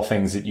 It's small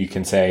things that you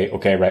can say,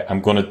 okay, right,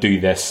 I'm going to do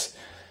this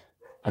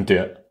and do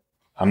it.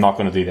 I'm not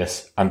going to do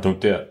this and don't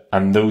do it.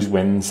 And those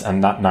wins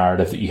and that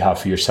narrative that you have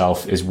for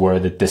yourself is where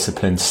the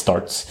discipline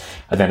starts.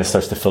 And then it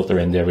starts to filter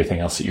into everything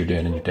else that you're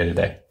doing in your day to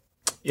day.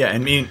 Yeah. I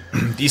mean,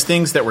 these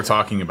things that we're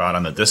talking about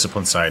on the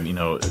discipline side,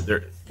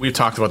 we've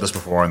talked about this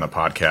before on the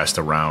podcast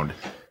around,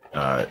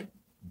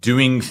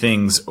 doing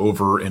things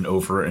over and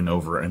over and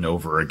over and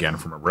over again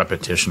from a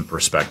repetition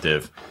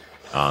perspective,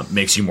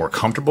 makes you more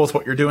comfortable with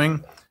what you're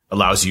doing,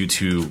 allows you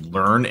to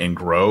learn and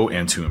grow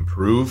and to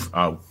improve.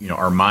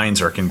 Our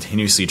minds are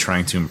continuously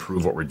trying to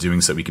improve what we're doing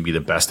so that we can be the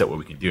best at what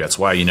we can do. That's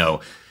why, when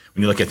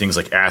you look at things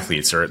like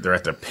athletes, they're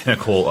at the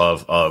pinnacle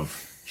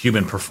of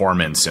human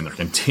performance, and they're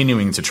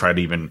continuing to try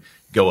to even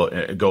go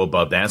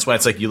above that. That's why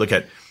it's like you look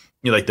at,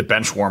 like the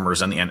bench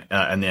warmers and the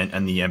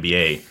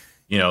NBA,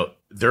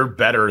 they're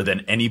better than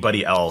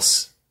anybody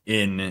else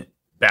in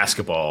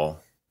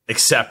basketball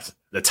except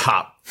the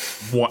top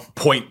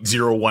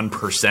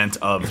 0.01%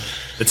 of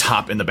the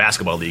top in the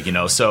basketball league,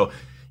 So,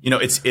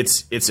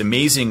 it's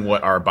amazing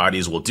what our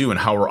bodies will do and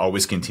how we're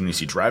always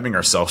continuously driving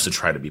ourselves to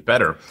try to be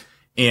better.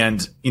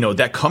 And,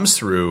 that comes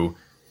through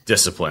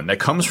discipline. That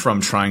comes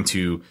from trying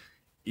to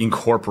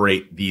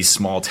incorporate these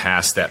small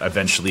tasks that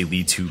eventually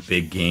lead to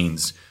big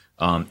gains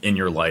in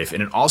your life.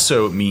 And it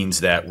also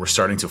means that we're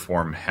starting to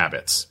form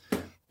habits.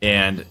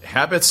 And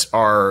habits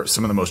are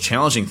some of the most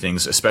challenging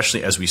things,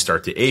 especially as we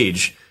start to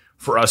age,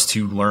 for us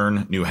to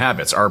learn new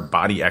habits. Our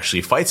body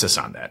actually fights us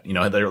on that.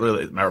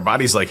 Our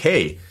body's like,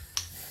 hey,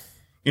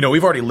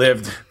 we've already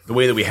lived the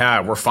way that we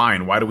have. We're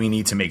fine. Why do we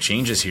need to make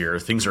changes here?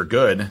 Things are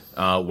good.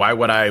 Why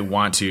would I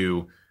want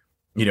to,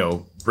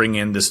 bring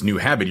in this new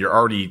habit? You're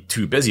already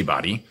too busy,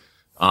 body.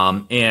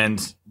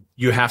 And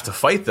you have to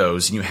fight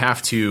those, and you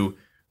have to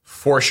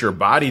force your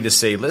body to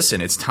say,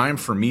 listen, it's time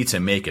for me to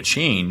make a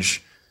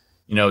change,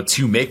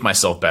 to make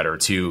myself better,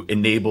 to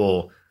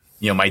enable,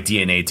 my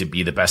DNA to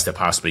be the best it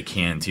possibly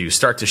can, to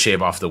start to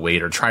shave off the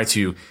weight or try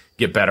to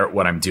get better at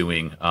what I'm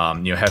doing,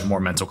 have more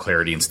mental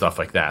clarity and stuff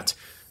like that.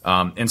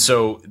 And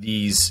so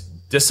these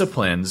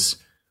disciplines,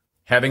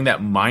 having that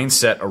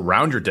mindset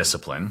around your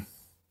discipline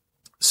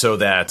so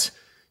that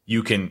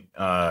you can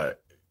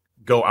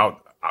go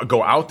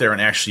out there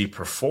and actually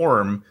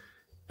perform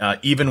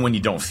even when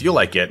you don't feel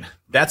like it,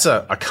 that's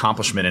an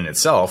accomplishment in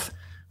itself.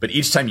 But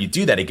each time you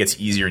do that, it gets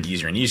easier and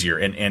easier and easier.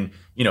 And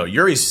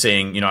Yuri's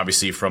saying,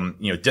 obviously from,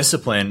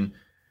 discipline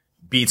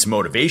beats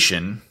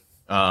motivation,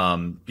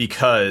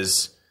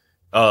 because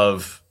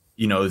of,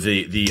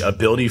 the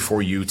ability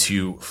for you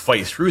to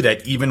fight through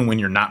that even when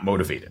you're not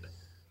motivated.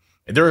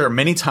 There are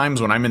many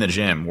times when I'm in the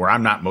gym where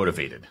I'm not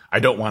motivated. I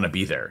don't want to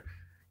be there.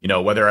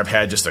 Whether I've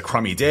had just a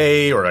crummy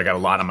day or I got a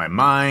lot on my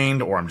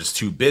mind or I'm just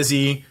too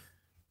busy,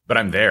 but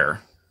I'm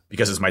there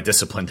because it's my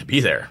discipline to be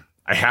there.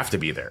 I have to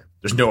be there.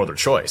 There's no other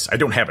choice. I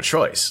don't have a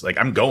choice. Like,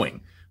 I'm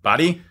going.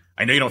 Body,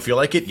 I know you don't feel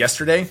like it.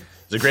 Yesterday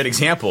is a great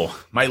example.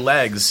 My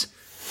legs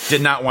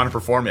did not want to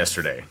perform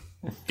yesterday.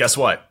 Guess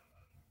what?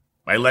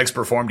 My legs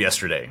performed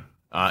yesterday,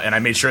 and I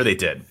made sure they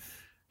did.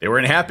 They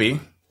weren't happy.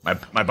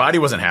 My body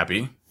wasn't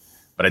happy,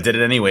 but I did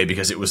it anyway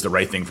because it was the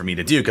right thing for me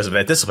to do because of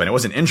that discipline. I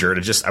wasn't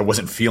injured. I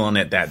wasn't feeling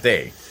it that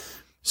day.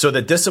 So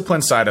the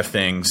discipline side of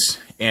things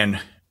and,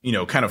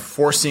 kind of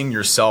forcing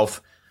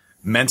yourself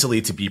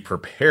mentally to be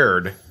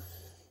prepared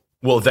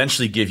will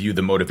eventually give you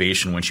the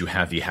motivation once you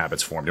have the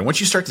habits formed. And once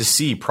you start to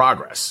see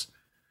progress,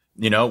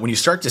 when you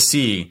start to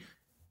see,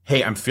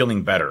 hey, I'm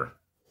feeling better,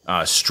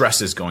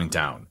 stress is going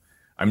down.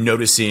 I'm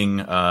noticing,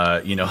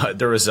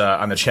 there was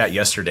on the chat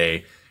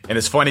yesterday, and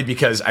it's funny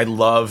because I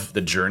love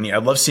the journey. I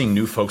love seeing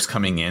new folks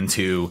coming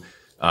into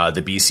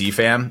the BC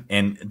fam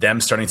and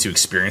them starting to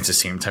experience the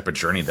same type of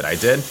journey that I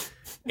did.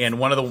 And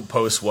one of the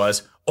posts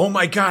was, oh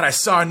my God, I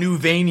saw a new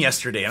vein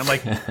yesterday. And I'm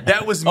like,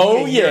 that was me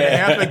a year and a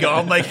half ago.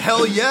 I'm like,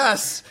 hell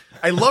yes.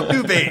 I love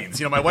new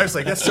veins. My wife's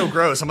like, that's so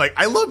gross. I'm like,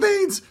 I love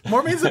veins.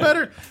 More veins, the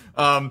better.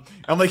 I'm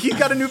like, he's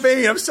got a new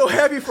vein. I'm so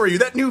happy for you.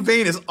 That new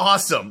vein is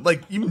awesome.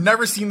 Like, you've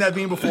never seen that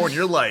vein before in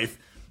your life,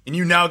 and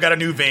you now got a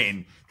new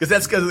vein because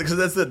that's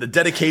the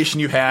dedication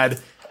you had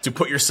to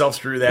put yourself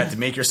through that, to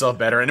make yourself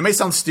better. And it may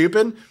sound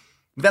stupid,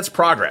 but that's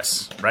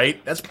progress,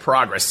 right? That's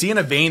progress. Seeing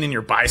a vein in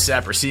your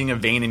bicep or seeing a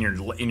vein in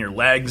your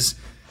legs,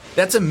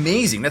 that's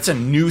amazing. That's a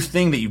new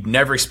thing that you've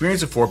never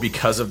experienced before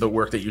because of the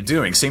work that you're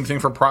doing. Same thing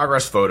for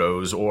progress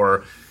photos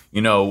or,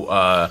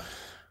 images,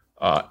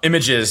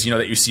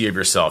 that you see of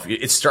yourself.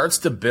 It starts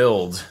to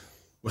build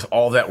with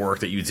all that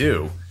work that you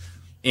do.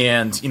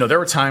 And, there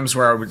were times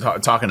where I was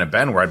talking to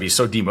Ben where I'd be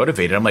so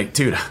demotivated. I'm like,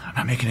 dude, I'm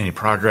not making any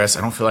progress.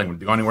 I don't feel like I'm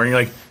going anywhere. And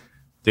you're like,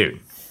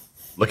 dude,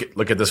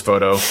 look at this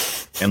photo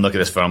and look at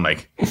this photo. I'm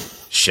like,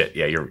 shit,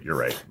 yeah, you're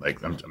right.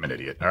 Like, I'm an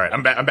idiot. All right,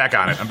 I'm back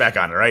on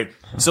it. Right.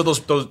 So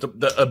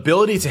the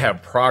ability to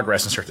have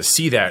progress and start to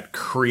see that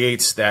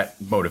creates that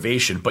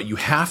motivation, but you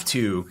have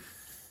to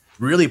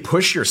really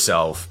push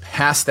yourself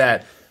past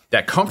that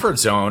comfort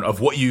zone of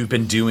what you've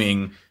been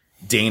doing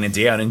day in and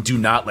day out, and do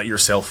not let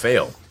yourself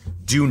fail.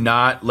 Do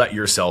not let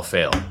yourself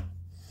fail.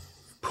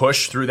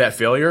 Push through that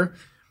failure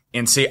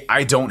and say,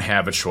 I don't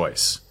have a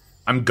choice.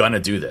 I'm gonna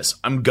do this.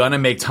 I'm gonna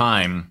make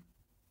time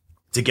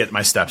to get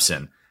my steps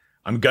in.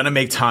 I'm going to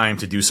make time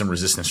to do some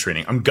resistance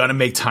training. I'm going to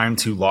make time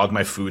to log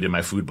my food in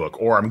my food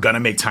book, or I'm going to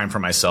make time for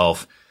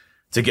myself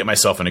to get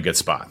myself in a good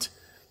spot.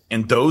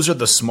 And those are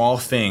the small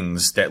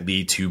things that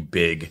lead to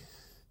big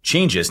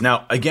changes.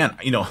 Now, again,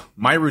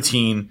 my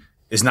routine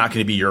is not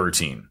going to be your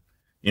routine.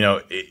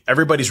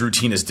 Everybody's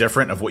routine is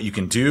different of what you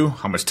can do,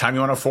 how much time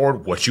you want to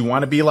afford, what you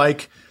want to be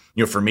like.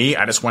 For me,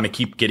 I just want to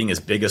keep getting as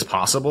big as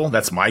possible.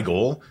 That's my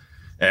goal,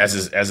 as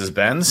is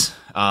Ben's.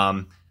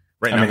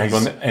 Right now, I'm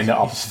going in the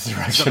opposite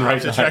direction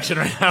right now.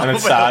 And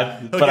it's but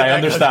sad, but I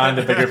understand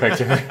the bigger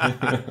picture.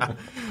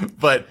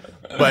 but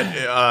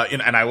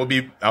and I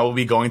will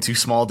be going to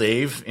Small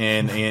Dave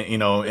in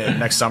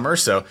next summer.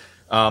 So,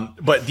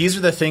 but these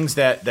are the things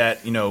that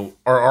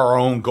are our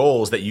own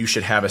goals that you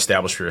should have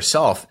established for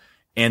yourself,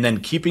 and then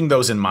keeping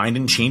those in mind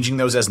and changing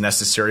those as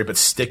necessary, but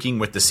sticking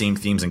with the same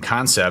themes and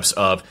concepts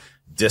of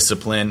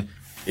discipline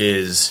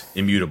is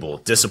immutable.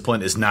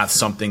 Discipline is not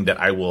something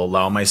that I will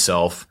allow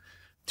myself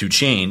to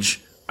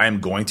change. I am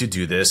going to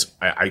do this.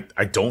 I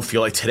don't feel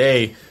like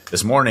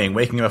this morning,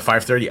 waking up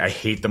at 5:30. I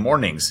hate the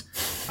mornings.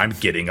 I'm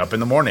getting up in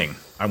the morning.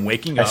 I'm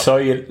waking up. I saw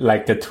you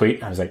like the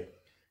tweet. I was like,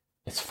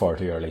 it's far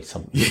too early.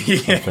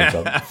 Something's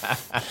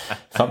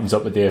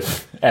up with Dave.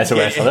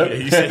 SOS alert.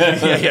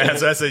 Yeah.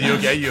 So I said, you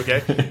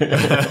okay?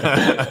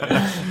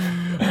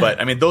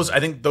 But I mean, I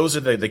think those are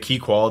the key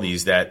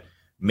qualities that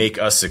make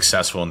us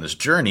successful in this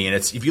journey. And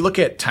if you look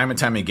at time and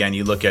time again,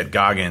 you look at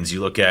Goggins,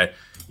 you look at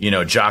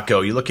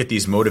Jocko, you look at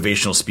these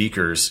motivational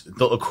speakers,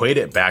 they'll equate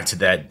it back to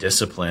that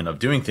discipline of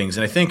doing things.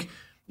 And I think,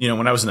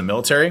 when I was in the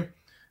military,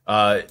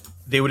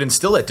 they would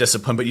instill that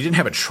discipline, but you didn't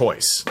have a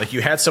choice. Like,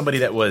 you had somebody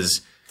that was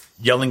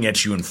yelling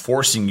at you and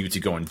forcing you to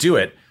go and do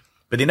it,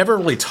 but they never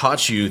really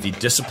taught you the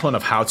discipline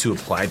of how to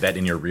apply that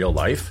in your real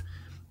life.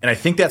 And I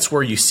think that's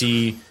where you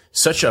see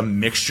such a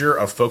mixture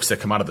of folks that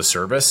come out of the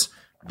service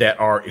that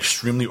are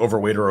extremely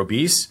overweight or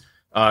obese,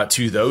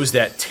 to those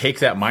that take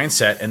that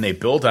mindset and they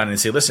build on it and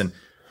say, listen,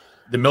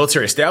 the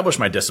military established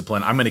my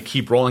discipline. I'm going to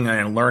keep rolling on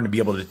and learn to be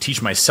able to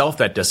teach myself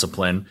that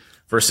discipline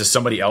versus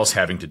somebody else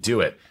having to do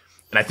it.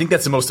 And I think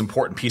that's the most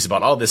important piece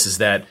about all this, is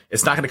that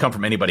it's not going to come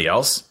from anybody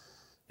else.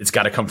 It's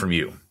got to come from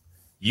you.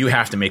 You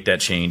have to make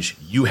that change.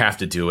 You have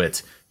to do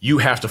it. You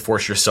have to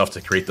force yourself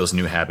to create those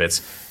new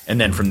habits.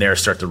 And then from there,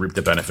 start to reap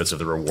the benefits of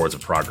the rewards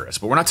of progress.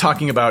 But we're not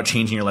talking about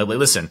changing your life.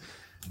 Listen,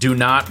 Do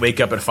not wake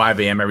up at 5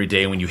 a.m. every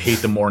day when you hate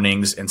the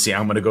mornings and say,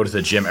 I'm going to go to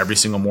the gym every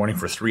single morning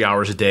for 3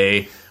 hours a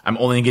day. I'm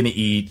only going to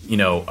eat,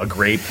 a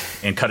grape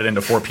and cut it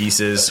into 4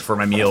 pieces for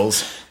my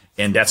meals.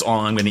 And that's all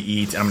I'm going to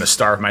eat. And I'm going to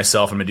starve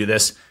myself. I'm going to do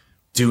this.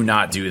 Do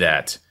not do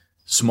that.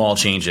 Small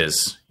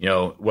changes,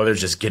 whether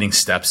it's just getting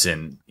steps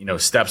in,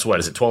 steps, what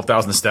is it?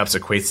 12,000 steps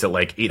equates to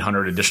like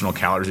 800 additional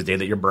calories a day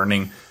that you're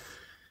burning.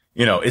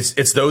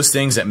 It's those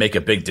things that make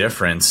a big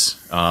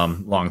difference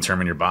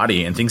long-term in your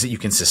body, and things that you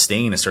can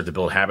sustain and start to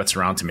build habits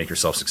around to make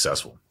yourself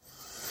successful.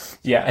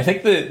 Yeah, I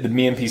think the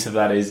main piece of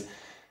that is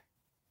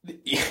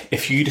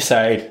if you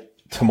decide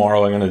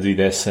tomorrow I'm going to do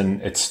this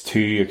and it's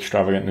too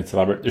extravagant and it's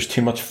elaborate, there's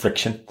too much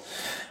friction.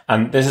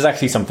 And this is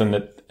actually something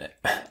that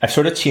I've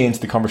sort of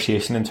changed the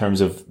conversation in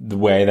terms of the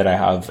way that I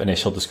have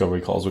initial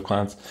discovery calls with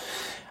clients.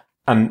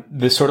 And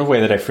the sort of way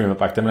that I frame it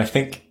back to them, and I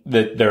think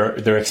that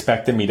they're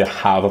expecting me to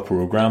have a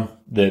program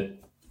that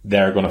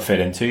they're going to fit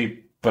into,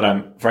 but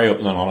I'm very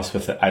open and honest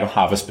with it. I don't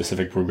have a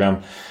specific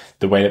program.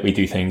 The way that we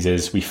do things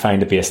is we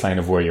find a baseline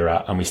of where you're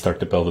at and we start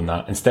to build on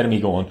that. Instead of me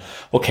going,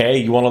 okay,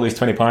 you want to lose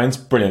 20 pounds?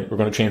 Brilliant. We're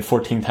going to train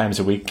 14 times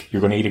a week. You're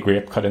going to eat a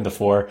grape cut into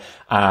 4.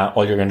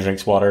 All you're going to drink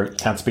is water. You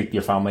can't speak to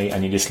your family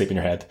and you just sleep in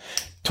your head.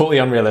 Totally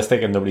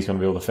unrealistic, and nobody's going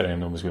to be able to fit in.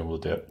 Nobody's going to be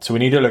able to do it. So we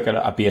need to look at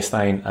a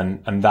baseline,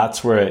 and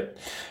that's where it,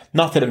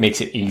 not that it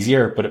makes it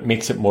easier, but it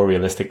makes it more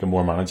realistic and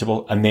more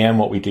manageable. And then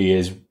what we do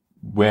is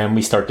when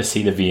we start to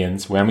see the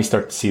gains, when we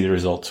start to see the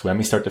results, when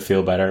we start to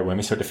feel better, when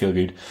we start to feel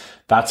good,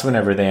 that's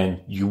whenever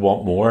then you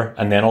want more.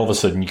 And then all of a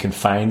sudden you can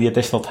find the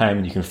additional time,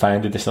 and you can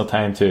find additional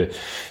time to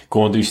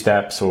go and do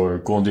steps or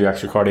go and do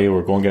extra cardio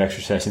or go and get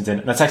extra sessions in.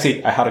 And that's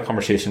actually, I had a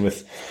conversation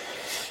with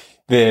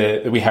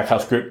the We Hack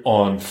Health group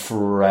on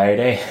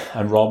Friday,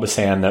 and Rob was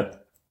saying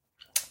that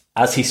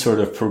as he sort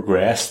of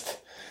progressed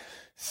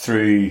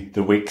through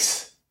the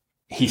weeks,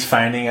 he's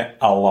finding it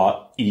a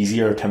lot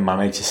easier to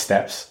manage his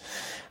steps.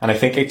 And I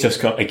think it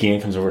just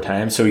comes over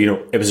time. So,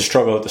 it was a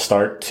struggle at the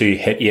start to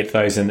hit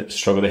 8,000, it was a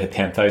struggle to hit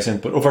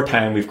 10,000, but over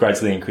time we've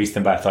gradually increased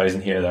them by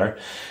 1,000 here or there.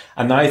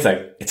 And now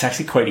it's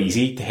actually quite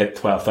easy to hit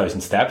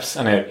 12,000 steps.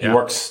 And he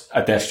works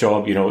a desk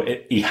job,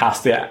 he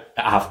has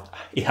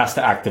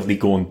to actively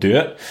go and do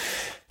it.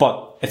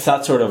 But it's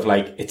that sort of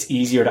it's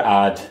easier to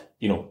add,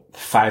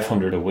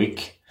 500 a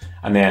week.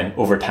 And then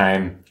over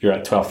time, you're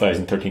at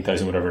 12,000,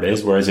 13,000, whatever it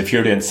is. Whereas if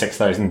you're doing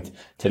 6,000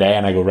 today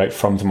and I go right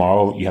from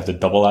tomorrow, you have to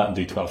double that and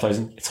do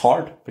 12,000. It's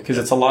hard because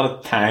it's a lot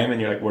of time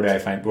and you're like, where do I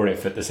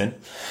fit this in? And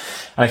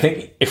I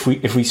think if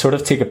we sort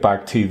of take it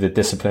back to the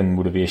discipline,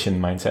 motivation,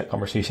 mindset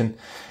conversation,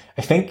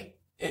 I think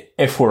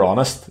if we're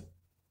honest,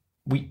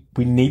 we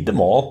need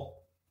them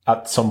all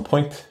at some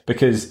point,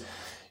 because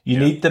you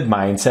need the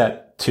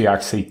mindset to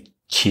actually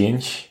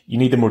change. You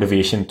need the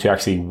motivation to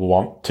actually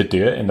want to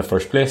do it in the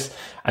first place,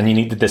 and you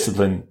need the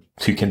discipline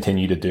to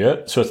continue to do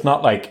it. So it's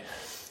not like,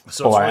 it's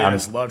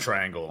this love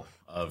triangle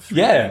of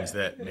things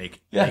that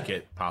make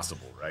it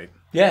possible, right?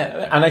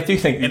 Yeah, and I do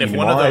think, and if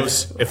one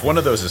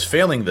of those is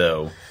failing,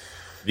 though,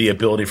 the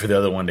ability for the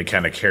other one to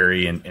kind of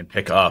carry and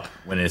pick up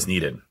when it's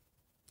needed.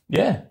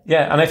 Yeah,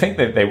 and I think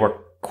that they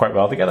work quite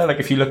well together. Like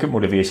if you look at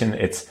motivation,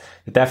 it's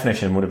the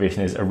definition of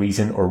motivation is a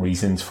reason or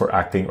reasons for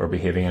acting or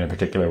behaving in a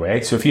particular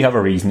way. So if you have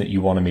a reason that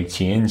you want to make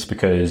change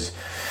because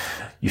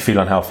you feel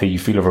unhealthy, you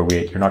feel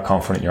overweight, you're not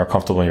confident, you're not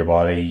comfortable in your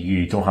body,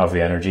 you don't have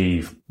the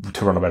energy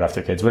to run about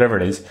after kids, whatever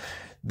it is,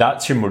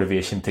 that's your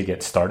motivation to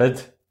get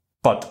started.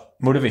 But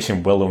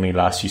motivation will only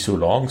last you so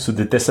long. So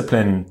the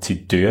discipline to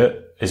do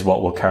it is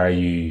what will carry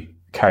you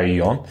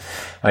on. And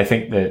I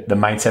think the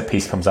mindset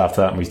piece comes after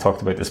that. And we've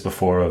talked about this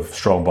before of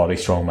strong body,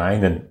 strong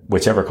mind, and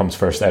whichever comes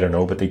first, I don't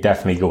know, but they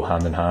definitely go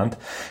hand in hand.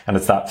 And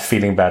it's that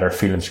feeling better,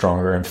 feeling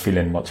stronger, and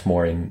feeling much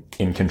more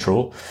in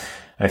control.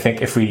 And I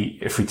think if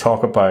we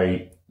talk about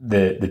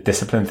the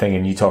discipline thing,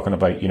 and you talking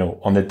about,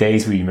 on the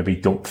days where you maybe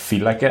don't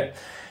feel like it,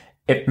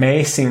 it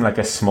may seem like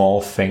a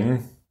small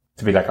thing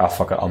to be like, oh,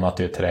 fuck it, I'll not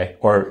do it today.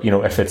 Or,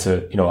 if it's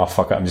oh,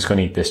 fuck it, I'm just going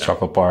to eat this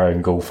chocolate bar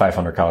and go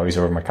 500 calories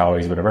over my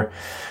calories, whatever.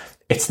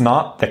 It's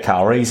not the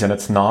calories and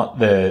it's not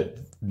the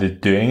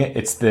doing it.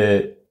 It's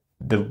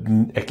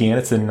again,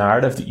 it's the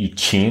narrative that you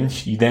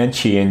change. You then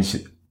change.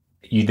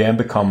 You then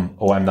become,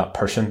 oh, I'm that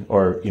person,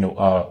 or,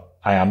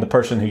 I am the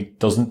person who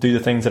doesn't do the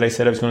things that I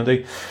said I was going to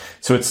do.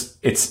 So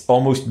it's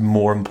almost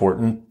more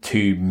important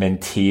to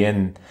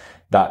maintain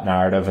that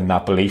narrative and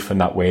that belief and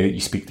that way that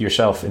you speak to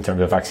yourself in terms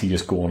of actually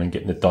just going and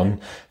getting it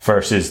done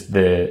versus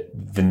the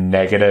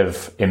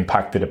negative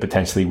impact that it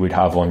potentially would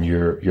have on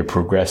your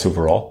progress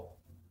overall.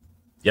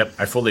 Yep,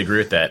 I fully agree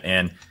with that.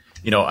 And,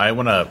 I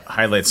want to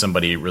highlight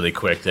somebody really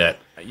quick that,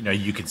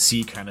 you can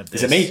see kind of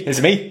this. Is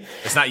it me?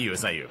 It's not you.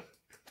 Fuck.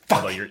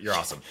 Although you're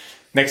awesome.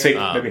 Next week,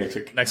 maybe next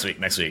week.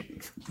 Next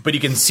week. But you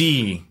can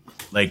see,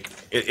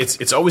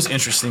 it's always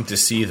interesting to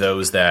see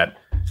those that,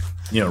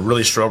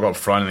 really struggle up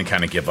front and then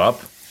kind of give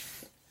up.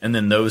 And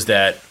then those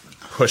that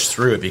push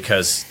through it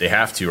because they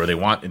have to, or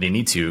they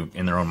need to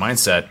in their own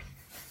mindset,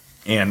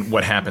 and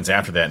what happens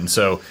after that. And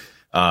so,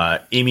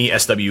 Amy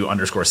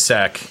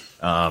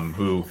SW_sec,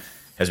 who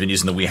has been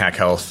using the We Hack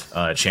Health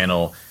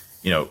channel,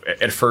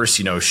 at first,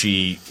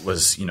 she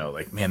was,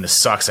 like, man, this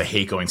sucks. I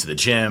hate going to the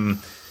gym.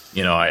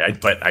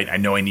 But I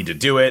know I need to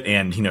do it.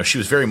 And, she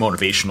was very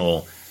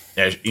motivational,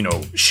 as,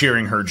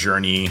 sharing her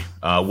journey,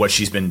 what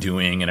she's been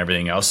doing and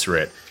everything else through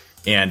it.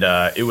 And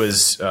it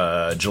was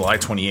July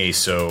 28th,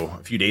 so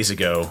a few days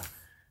ago.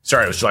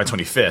 Sorry, it was July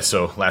 25th,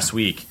 so last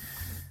week.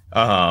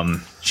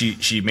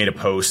 She made a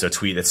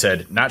tweet that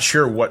said, "Not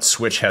sure what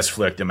switch has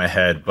flicked in my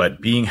head,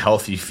 but being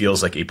healthy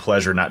feels like a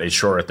pleasure, not a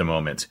chore at the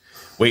moment.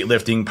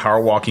 Weightlifting,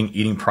 power walking,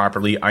 eating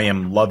properly. I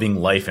am loving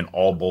life," in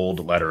all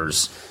bold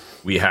letters.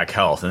 We hack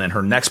health. And then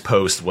her next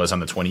post was on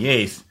the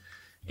 28th,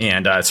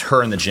 and it's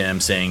her in the gym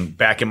saying,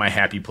 "Back in my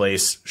happy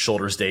place,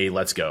 shoulders day,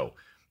 let's go."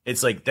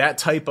 It's like that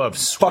type of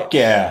switch. Fuck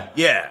yeah.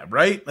 Yeah,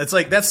 right? It's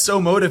like, that's so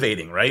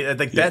motivating, right?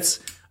 Like,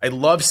 I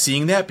love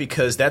seeing that,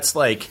 because that's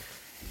like,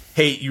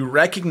 hey, you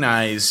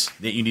recognize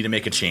that you need to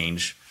make a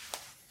change.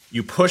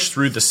 You push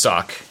through the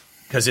suck,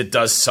 because it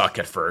does suck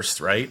at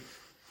first, right?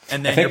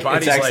 And then your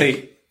body's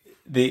like...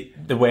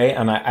 The way,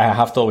 and I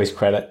have to always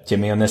credit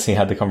Jimmy on this, he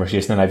had the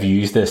conversation, and I've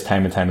used this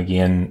time and time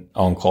again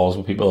on calls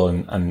with people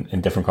and in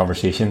different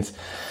conversations.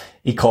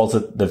 He calls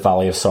it the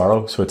valley of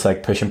sorrow. So it's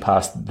like pushing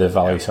past the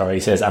valley of sorrow.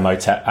 He says, I'm out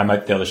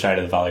the other side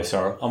of the valley of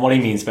sorrow. And what he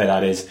means by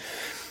that is,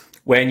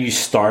 when you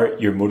start,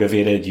 you're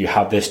motivated, you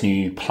have this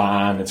new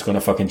plan, it's going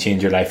to fucking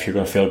change your life, you're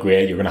going to feel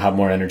great, you're going to have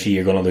more energy,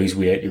 you're going to lose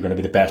weight, you're going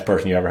to be the best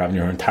person you ever have in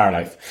your entire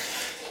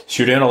life.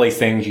 So you're doing all these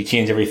things, you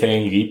change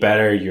everything, you eat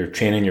better, you're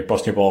training, you're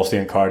busting your balls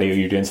doing cardio,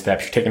 you're doing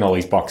steps, you're ticking all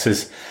these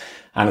boxes.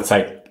 And it's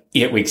like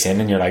 8 weeks in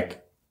and you're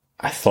like,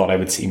 I thought I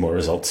would see more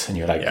results. And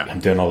you're like, I'm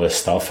doing all this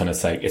stuff. And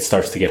it's like, it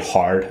starts to get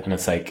hard. And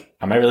it's like,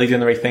 am I really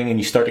doing the right thing? And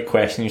you start to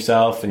question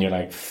yourself and you're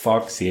like,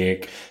 fuck's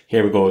sake,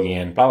 here we go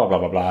again, blah, blah, blah,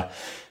 blah, blah.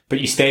 But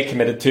you stay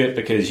committed to it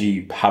because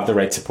you have the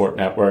right support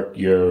network.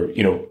 You're,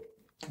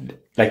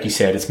 like you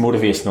said, it's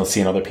motivational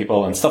seeing other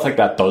people, and stuff like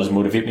that does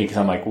motivate me, because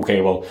I'm like,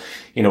 okay, well,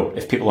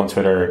 if people on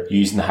Twitter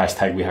using the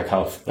hashtag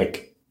WeHackHealth,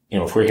 like,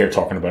 if we're here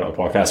talking about it on a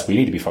podcast, we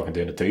need to be fucking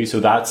doing it too. So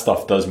that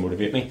stuff does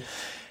motivate me.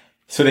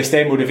 So they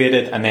stay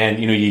motivated, and then,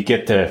 you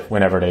get to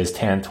whenever it is,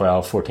 10,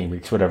 12, 14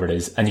 weeks, whatever it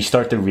is, and you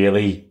start to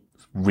really,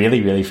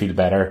 really, really feel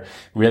better,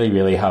 really,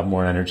 really have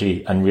more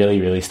energy, and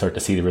really, really start to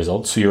see the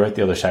results. So you're at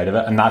the other side of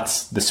it, and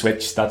that's the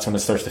switch. That's when it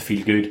starts to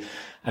feel good.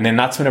 And then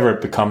that's whenever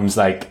it becomes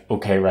like,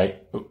 okay,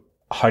 right,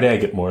 how do I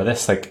get more of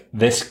this? Like,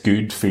 this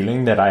good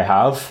feeling that I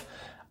have,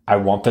 I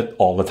want it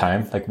all the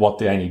time. Like, what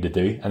do I need to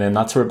do? And then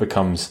that's where it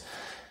becomes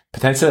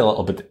potentially a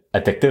little bit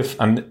addictive.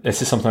 And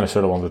this is something I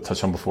sort of wanted to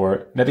touch on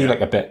before. Maybe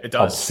like a bit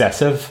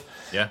obsessive.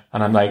 Yeah.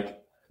 And I'm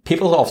like,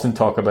 people often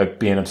talk about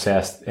being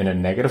obsessed in a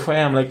negative way.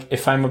 I'm like,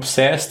 if I'm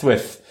obsessed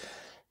with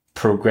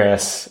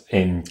progress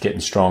in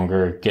getting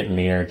stronger, getting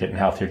leaner, getting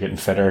healthier, getting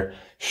fitter,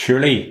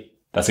 surely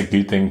that's a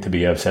good thing to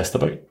be obsessed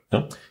about,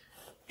 no?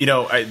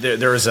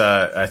 There was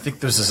I think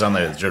this is on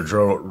the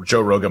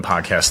Joe Rogan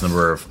podcast a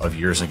number of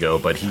years ago,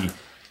 but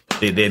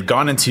they had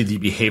gone into the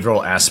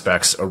behavioral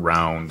aspects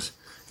around,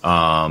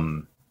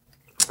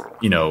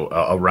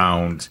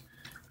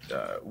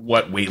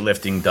 what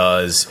weightlifting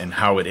does and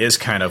how it is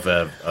kind of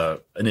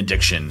an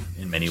addiction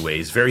in many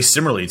ways, very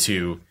similarly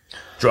to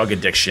drug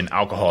addiction,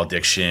 alcohol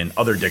addiction,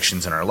 other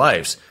addictions in our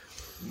lives.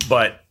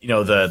 But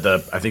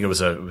I think it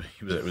was a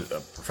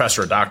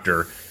professor, a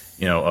doctor.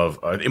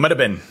 It might have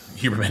been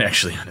Huberman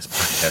actually on his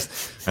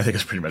podcast. I think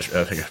it's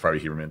probably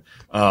Huberman.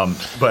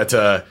 But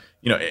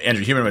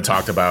Andrew Huberman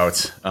talked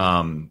about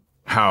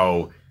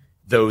how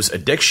those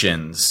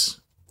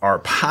addictions are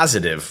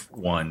positive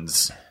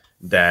ones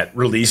that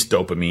release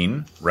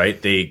dopamine,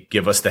 right? They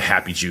give us the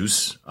happy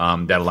juice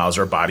that allows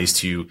our bodies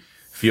to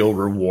feel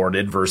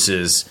rewarded,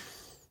 versus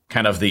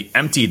kind of the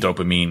empty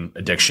dopamine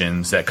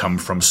addictions that come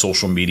from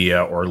social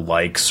media or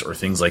likes or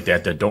things like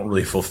that don't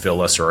really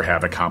fulfill us or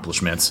have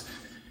accomplishments.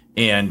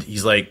 And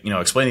he's like,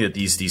 explaining that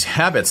these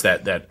habits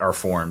that are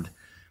formed,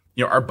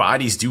 our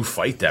bodies do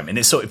fight them.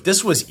 And so if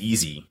this was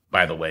easy,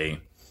 by the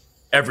way,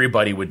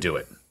 everybody would do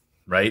it,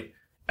 right?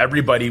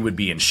 Everybody would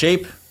be in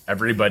shape.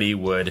 Everybody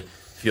would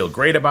feel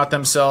great about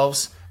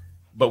themselves.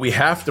 But we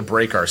have to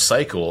break our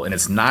cycle, and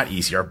it's not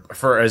easy.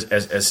 For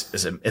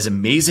as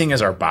amazing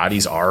as our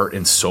bodies are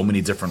in so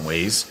many different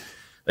ways,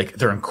 like,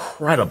 they're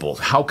incredible.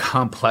 How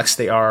complex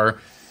they are,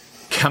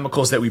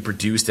 chemicals that we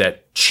produce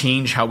that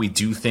change how we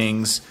do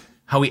things,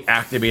 how we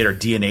activate our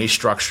DNA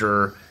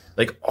structure,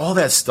 like, all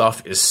that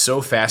stuff is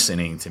so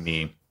fascinating to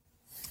me.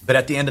 But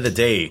at the end of the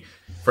day,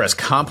 for as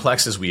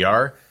complex as we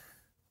are,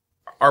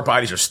 our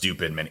bodies are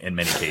stupid in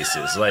many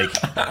cases. Like,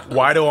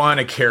 why do I want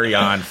to carry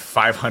on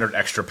 500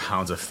 extra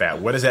pounds of fat?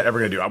 What is that ever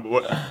going to do?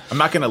 I'm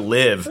not going to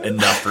live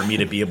enough for me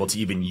to be able to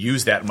even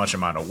use that much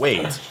amount of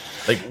weight.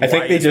 Like, I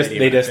think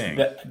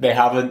they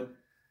haven't,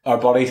 our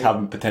bodies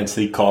haven't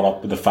potentially caught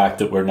up with the fact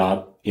that we're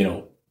not,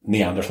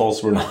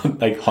 Neanderthals, we're not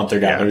like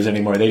hunter-gatherers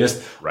anymore. They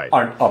just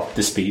aren't up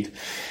to speed.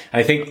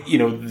 And I think,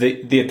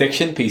 the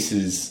addiction piece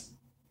is,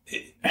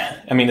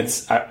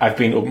 I've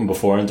been open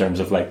before in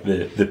terms of like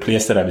the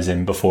place that I was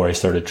in before I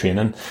started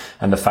training,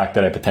 and the fact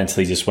that I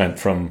potentially just went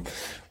from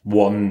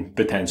one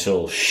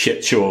potential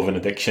shit show of an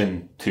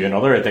addiction to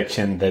another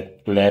addiction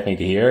that led me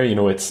to here. You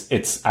know,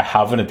 it's I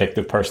have an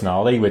addictive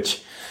personality,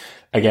 which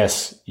I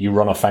guess you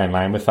run a fine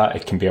line with that.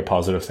 It can be a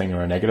positive thing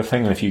or a negative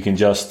thing. And if you can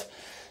just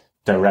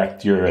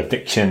direct your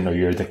addiction or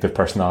your addictive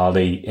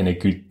personality in a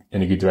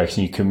good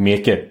direction, you can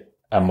make it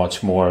a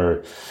much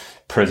more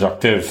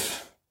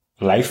productive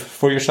life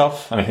for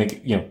yourself. And I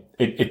think, you know,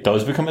 it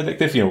does become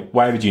addictive. You know,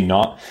 why would you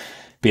not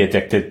be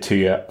addicted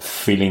to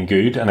feeling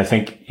good? And I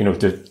think, you know,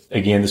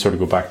 to sort of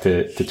go back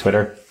to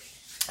Twitter,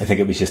 I think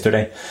it was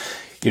yesterday,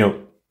 you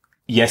know,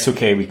 yes,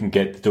 okay, we can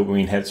get the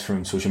dopamine hits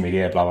from social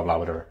media, blah, blah, blah,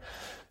 whatever.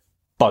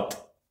 But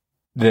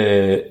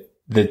the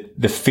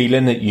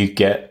feeling that you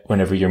get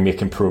whenever you're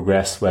making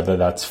progress, whether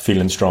that's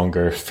feeling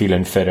stronger,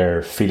 feeling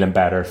fitter, feeling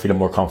better, feeling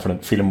more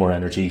confident, feeling more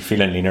energy,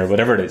 feeling leaner,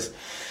 whatever it is,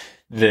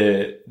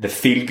 the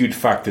feel good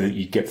factor that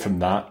you get from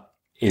that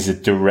is a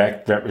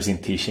direct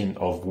representation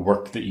of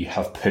work that you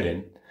have put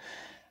in.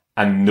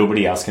 And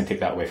nobody else can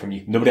take that away from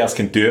you. Nobody else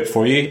can do it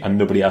for you, and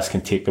nobody else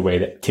can take away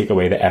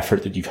the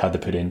effort that you've had to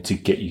put in to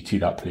get you to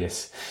that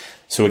place.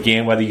 So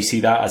again, whether you see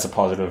that as a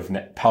positive,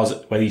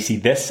 whether you see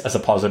this as a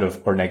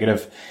positive or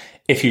negative,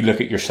 if you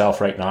look at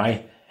yourself right now,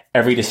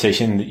 every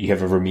decision that you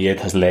have ever made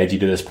has led you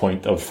to this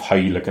point of how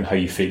you look and how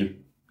you feel,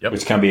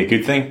 which can be a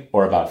good thing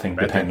or a bad thing,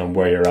 depending on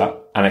where you're at.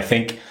 And I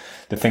think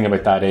the thing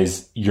about that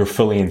is you're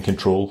fully in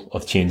control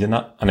of changing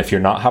that. And if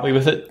you're not happy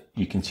with it,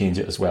 you can change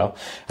it as well.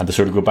 And to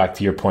sort of go back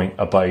to your point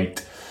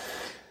about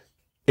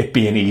it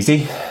being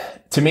easy,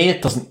 to me,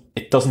 it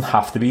doesn't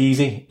have to be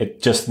easy.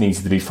 It just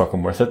needs to be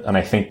fucking worth it. And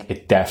I think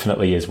it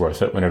definitely is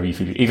worth it whenever you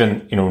feel,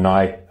 even, you know,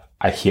 now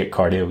I hate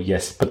cardio,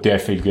 yes, but do I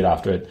feel good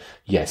after it?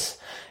 Yes.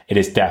 It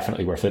is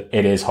definitely worth it.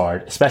 It is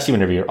hard, especially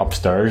whenever you're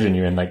upstairs and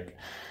you're in, like,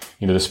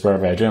 you know, the spur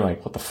of adrenaline,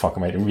 like, what the fuck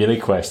am I doing? Really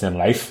questioning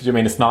life. I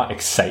mean, it's not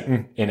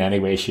exciting in any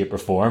way, shape or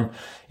form.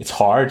 It's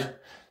hard,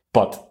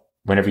 but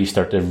whenever you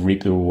start to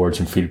reap the rewards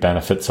and feel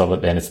benefits of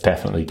it, then it's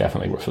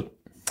definitely worth it.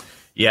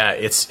 Yeah,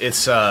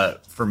 it's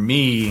for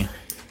me,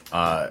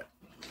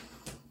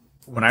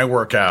 when I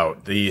work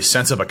out, the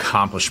sense of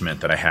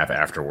accomplishment that I have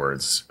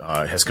afterwards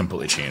has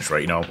completely changed,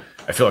 right? You know,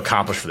 I feel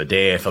accomplished for the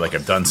day. I feel like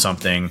I've done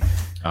something.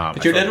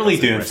 But you're literally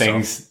doing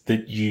things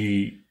that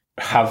you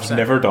have 100%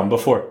 never done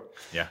before.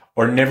 Yeah.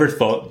 Or never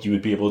thought you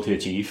would be able to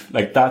achieve.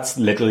 Like, that's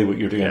literally what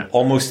you're doing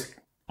almost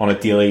on a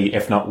daily,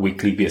 if not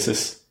weekly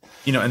basis.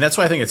 You know, and that's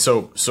why I think it's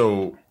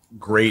so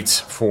great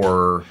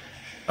for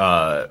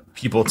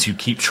people to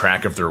keep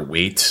track of their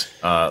weight,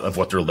 of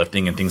what they're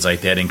lifting and things like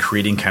that, and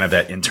creating kind of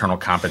that internal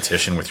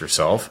competition with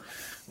yourself.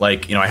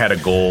 Like, you know, I had a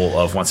goal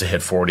of once I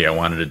hit 40, I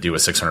wanted to do a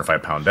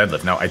 605 pound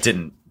deadlift. Now I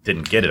didn't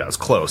get it. I was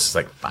close. It's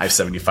like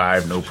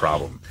 575, no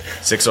problem.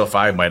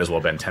 605 might as well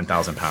have been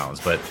 10,000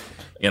 pounds, but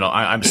you know,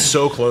 I'm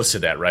so close to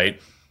that, right?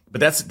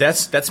 But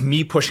that's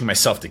me pushing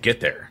myself to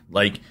get there.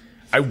 Like,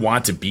 I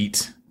want to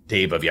beat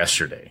Dave of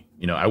yesterday.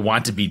 You know, I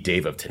want to beat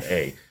Dave of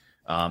today.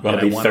 Want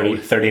to beat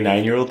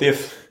 39-year-old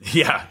Dave?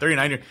 Yeah,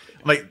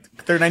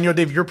 39-year-old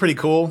Dave, you're pretty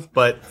cool,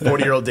 but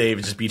 40-year-old Dave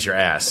just beats your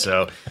ass.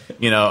 So,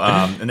 you know,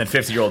 and then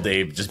 50-year-old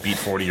Dave just beat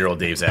 40-year-old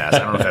Dave's ass. I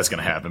don't know if that's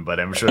going to happen, but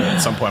I'm sure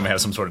at some point I'm going to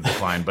have some sort of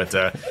decline. But,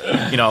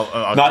 you know.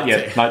 Not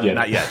yet.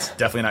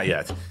 Definitely not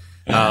yet.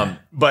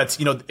 But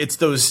you know, it's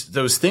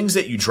those things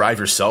that you drive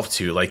yourself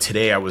to. Like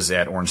today I was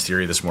at Orange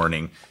Theory this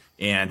morning,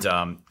 and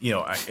you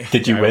know,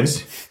 did you win?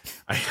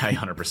 I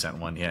 100%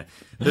 won. Yeah.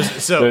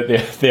 So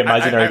the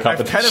imaginary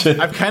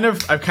competition. I've kind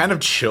of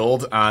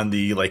chilled on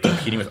the like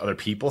competing with other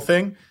people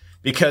thing,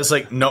 because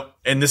like, no,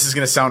 and this is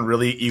going to sound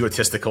really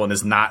egotistical and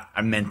is not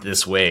meant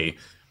this way,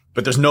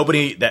 but there's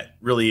nobody that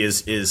really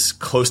is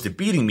close to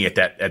beating me at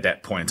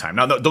that point in time.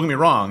 Now, don't get me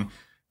wrong.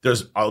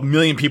 There's a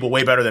million people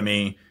way better than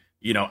me,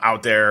 you know,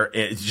 out there.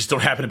 It just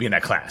don't happen to be in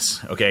that class.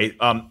 Okay.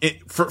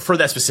 For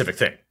that specific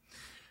thing.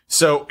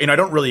 So, you know, I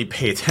don't really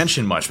pay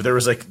attention much, but there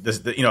was like this,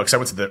 you know, because I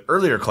went to the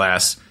earlier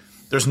class,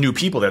 there's new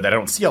people there that I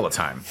don't see all the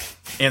time.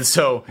 And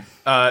so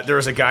there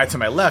was a guy to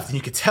my left, and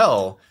you could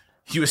tell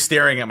he was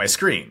staring at my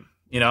screen.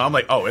 You know, I'm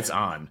like, oh, it's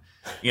on.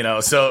 You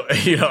know, so,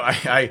 you know,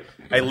 I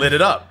lit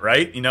it up,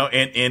 right? You know,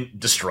 and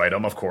destroyed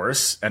him, of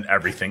course, and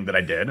everything that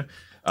I did,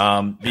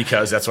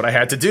 because that's what I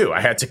had to do.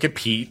 I had to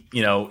compete,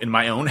 you know, in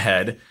my own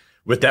head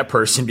with that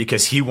person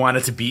because he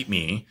wanted to beat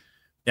me.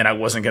 And I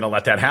wasn't going to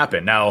let that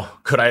happen. Now,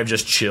 could I have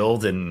just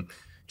chilled and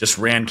just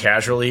ran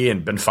casually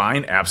and been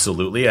fine?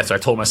 Absolutely. That's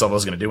what I told myself I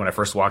was going to do when I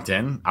first walked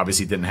in.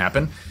 Obviously, it didn't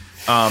happen.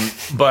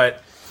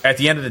 But at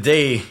the end of the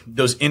day,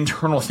 those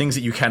internal things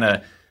that you kind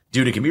of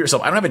do to compete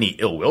yourself, I don't have any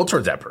ill will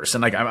towards that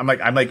person. Like I'm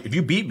like, if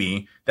you beat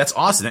me, that's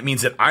awesome. That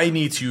means that I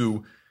need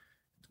to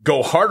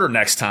go harder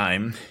next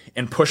time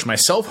and push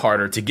myself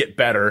harder to get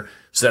better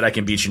so that I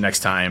can beat you next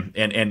time.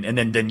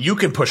 And then you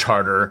can push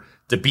harder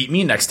to beat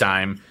me next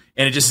time.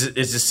 And it just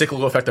is a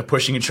cyclical effect of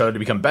pushing each other to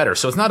become better.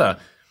 So it's not a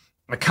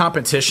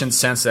competition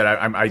sense that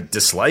I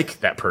dislike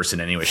that person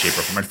in any way, shape,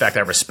 or form. In fact, I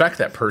respect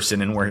that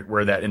person and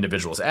where that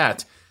individual's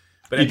at.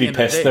 But you'd be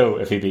pissed though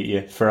if he beat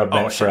you for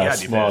a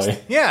small.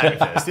 Yeah, I'd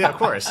be pissed. Yeah, of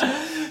course.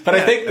 But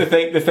I think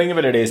the thing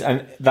about it is,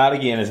 and that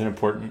again is an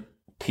important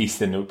piece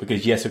to note,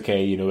 because yes,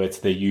 okay, you know, it's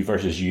the you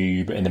versus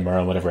you in the mirror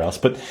and whatever else.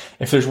 But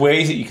if there's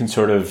ways that you can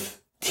sort of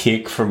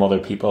take from other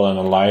people and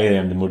allow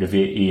them to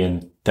motivate you,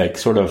 and like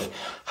sort of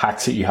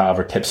hacks that you have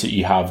or tips that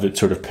you have that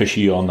sort of push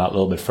you on that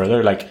little bit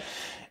further, like,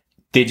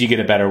 did you get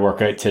a better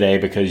workout today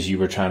because you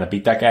were trying to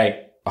beat that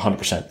guy?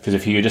 100%. Because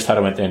if you just had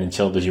went in and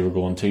chilled as you were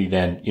going to,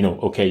 then, you know,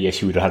 okay,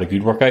 yes, you would have had a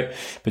good workout,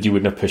 but you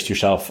wouldn't have pushed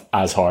yourself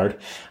as hard.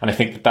 And I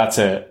think that's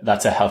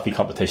a healthy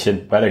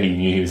competition, whether he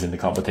knew he was in the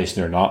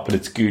competition or not. But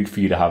it's good for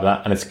you to have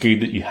that, and it's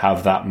good that you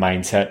have that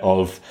mindset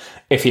of,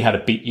 if he had to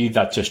beat you,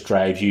 that just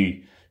drives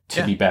you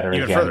to be better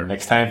again further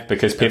next time.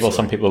 Because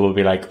some people will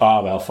be like,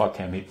 oh well, fuck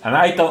him. And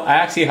I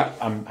actually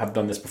have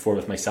done this before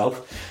with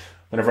myself.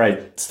 Whenever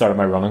I started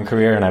my running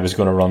career and I was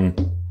going to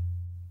run,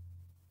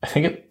 I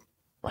think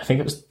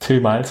it was 2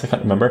 miles. I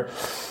can't remember.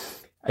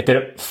 I did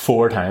it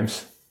 4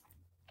 times.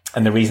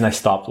 And the reason I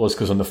stopped was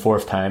because on the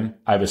 4th time,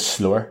 I was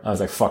slower. I was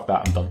like, fuck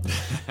that, I'm done.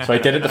 So I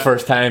did it the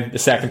first time. The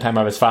second time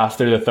I was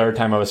faster. The third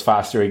time I was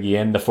faster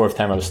again. The 4th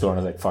time I was slower.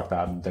 And I was like, fuck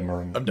that,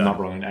 I'm not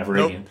running ever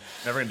again.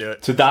 Never gonna do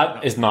it. So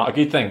that is not a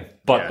good thing.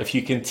 But if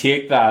you can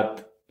take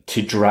that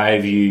to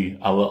drive you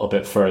a little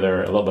bit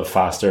further, a little bit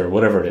faster,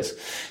 whatever it is,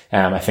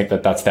 I think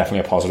that's definitely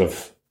a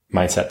positive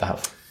mindset to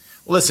have.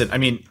 Listen, I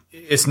mean,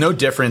 it's no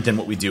different than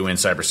what we do in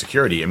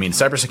cybersecurity. I mean,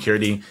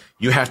 cybersecurity,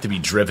 you have to be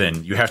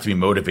driven, you have to be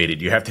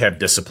motivated, you have to have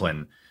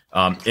discipline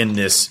in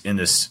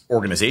this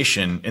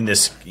organization, in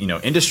this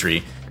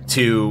industry,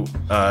 to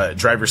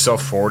drive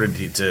yourself forward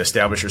and to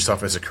establish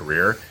yourself as a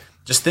career.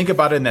 Just think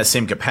about it in that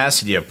same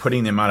capacity of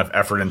putting the amount of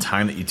effort and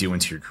time that you do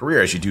into your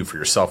career as you do for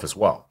yourself as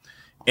well.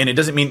 And it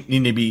doesn't mean you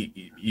need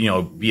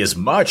to be as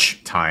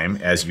much time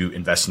as you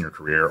invest in your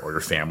career or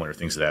your family or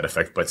things of that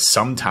effect, but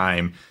some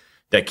time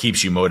that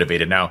keeps you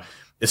motivated. Now,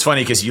 it's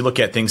funny because you look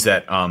at things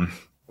that,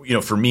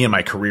 for me in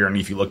my career, and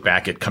if you look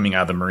back at coming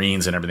out of the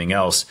Marines and everything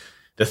else,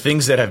 the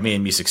things that have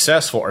made me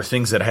successful are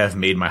things that have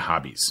made my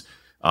hobbies.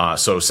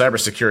 So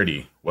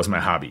cybersecurity was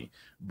my hobby.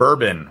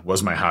 Bourbon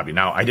was my hobby.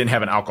 Now, I didn't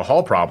have an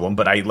alcohol problem,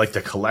 but I like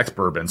to collect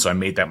bourbon. So I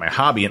made that my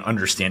hobby, and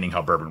understanding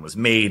how bourbon was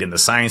made and the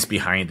science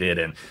behind it,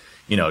 and,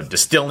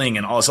 distilling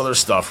and all this other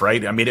stuff,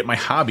 right? I made it my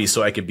hobby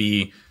so I could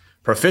be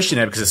proficient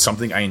at it because it's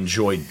something I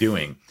enjoyed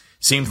doing.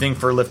 Same thing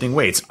for lifting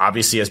weights.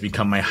 Obviously has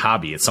become my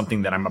hobby. It's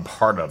something that I'm a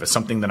part of. It's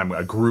something that I'm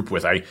a group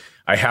with. I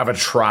have a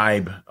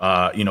tribe,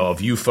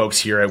 of you folks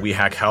here at We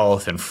Hack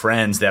Health and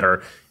friends that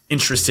are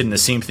interested in the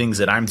same things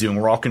that I'm doing.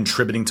 We're all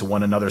contributing to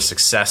one another's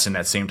success in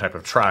that same type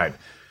of tribe.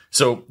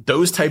 So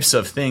those types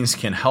of things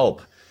can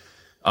help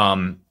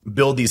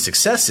build these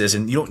successes,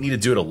 and you don't need to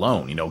do it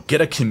alone.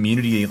 Get a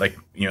community like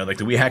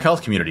the We Hack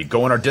Health community.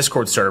 Go on our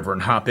Discord server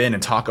and hop in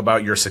and talk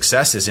about your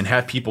successes, and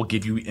have people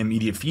give you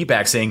immediate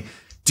feedback saying,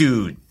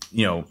 dude,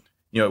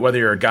 whether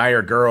you're a guy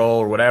or girl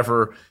or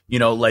whatever,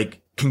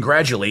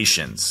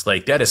 congratulations.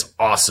 Like, that is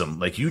awesome.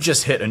 Like, you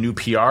just hit a new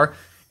PR.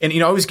 And, I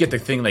always get the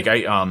thing, like,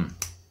 one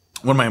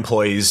of my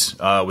employees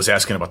was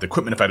asking about the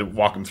equipment, if I'd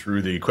walk him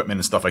through the equipment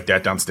and stuff like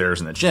that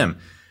downstairs in the gym.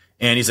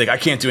 And he's like, I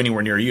can't do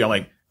anywhere near you. I'm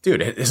like,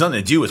 dude, it has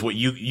nothing to do with what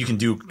you can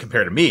do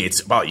compared to me.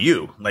 It's about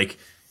you. Like,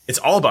 it's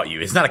all about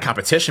you. It's not a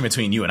competition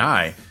between you and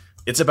I.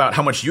 It's about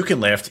how much you can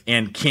lift,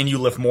 and can you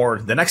lift more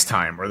the next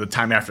time or the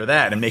time after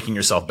that, and making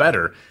yourself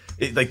better.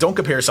 Don't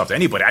compare yourself to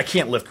anybody. I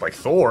can't lift like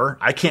Thor.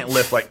 I can't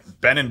lift like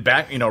bend and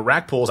back,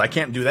 rack pulls. I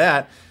can't do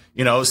that,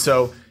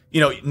 So,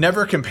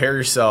 never compare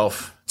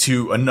yourself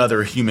to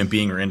another human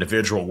being or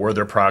individual where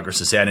their progress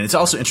is at. And it's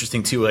also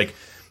interesting too. Like,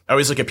 I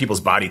always look at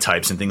people's body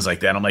types and things like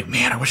that. I'm like,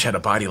 man, I wish I had a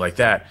body like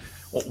that.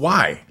 Well,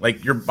 why?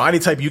 Like, your body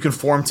type, you can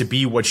form to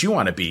be what you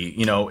want to be,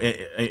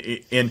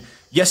 and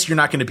yes, you're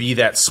not going to be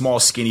that small,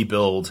 skinny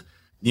build,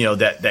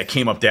 that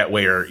came up that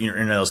way, or,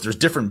 there's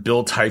different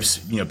build types,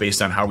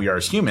 based on how we are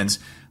as humans.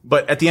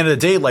 But at the end of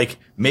the day, like,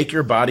 make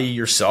your body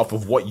yourself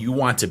of what you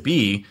want to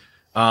be,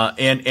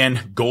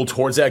 and go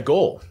towards that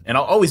goal. And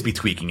I'll always be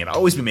tweaking it. I'll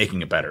always be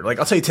making it better. Like,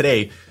 I'll tell you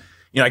today,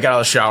 I got out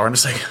of the shower. I'm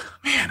just like,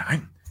 man,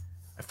 I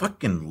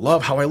fucking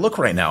love how I look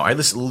right now. I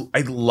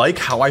like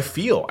how I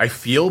feel. I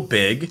feel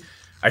big.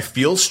 I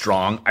feel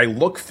strong. I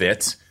look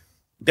fit.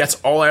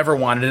 That's all I ever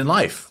wanted in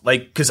life.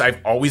 Like, because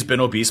I've always been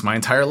obese my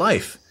entire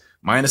life.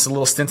 Minus a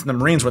little stint in the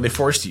Marines where they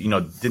forced you,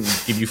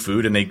 didn't give you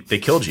food, and they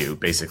killed you,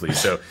 basically.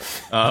 So,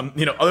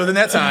 other than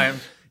that time,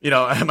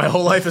 my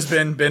whole life has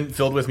been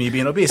filled with me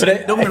being obese.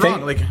 But don't get me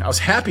wrong. Like, I was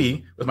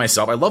happy with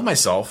myself. I love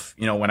myself,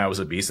 when I was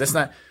obese.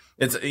 I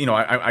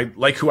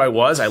like who I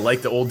was. I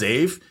like the old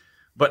Dave,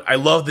 but I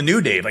love the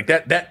new Dave. Like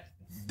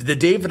the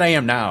Dave that I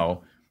am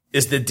now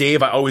is the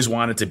Dave I always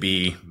wanted to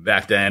be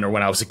back then, or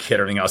when I was a kid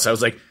or anything else. I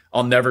was like,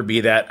 I'll never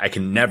be that. I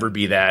can never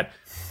be that.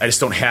 I just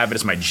don't have it.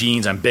 It's my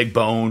genes. I'm big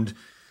boned.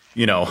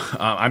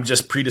 I'm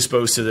just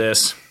predisposed to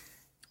this.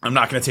 I'm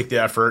not going to take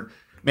the effort.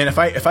 Man, if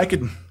I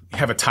could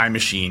have a time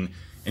machine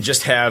and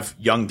just have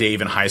young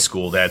Dave in high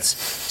school that's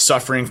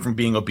suffering from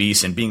being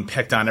obese and being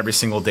picked on every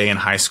single day in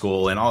high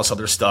school and all this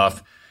other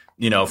stuff,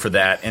 for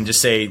that, and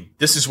just say,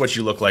 this is what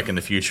you look like in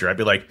the future, I'd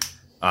be like,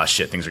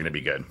 shit, things are going to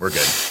be good. We're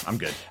good. I'm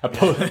good.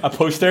 A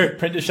poster,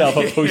 print yourself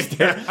a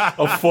poster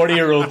of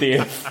 40-year-old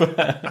Dave.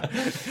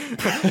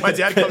 My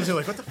dad comes in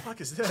like, what the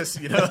fuck is this?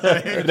 You know,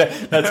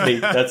 That's me.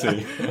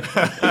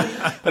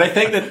 But I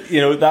think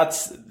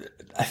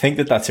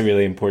that, that's a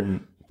really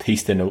important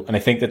piece to note. And I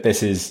think that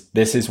this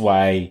is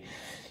why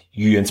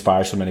you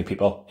inspire so many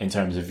people in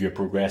terms of your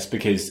progress,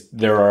 because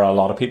there are a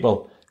lot of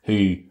people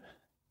who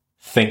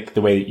think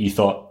the way that you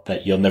thought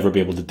that you'll never be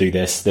able to do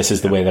this. This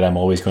is the way that I'm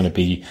always going to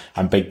be.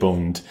 I'm big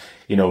boned,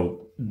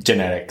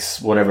 genetics,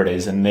 whatever it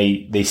is. And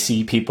they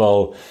see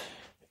people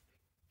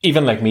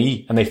even like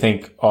me and they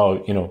think,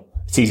 oh,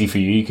 it's easy for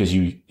you because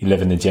you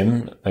live in the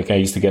gym. Like I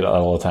used to get it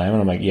all the time.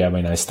 And I'm like, yeah, I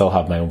mean, I still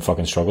have my own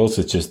fucking struggles.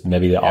 It's just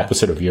maybe the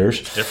opposite of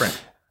yours.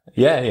 Different.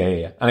 Yeah.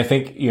 And I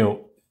think,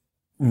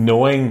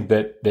 knowing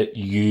that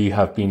you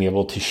have been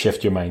able to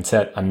shift your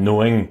mindset and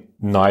knowing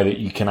now that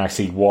you can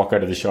actually walk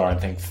out of the shower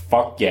and think,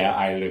 fuck yeah,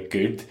 I look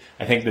good.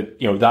 I think that,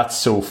 that's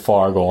so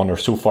far gone or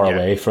so far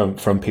away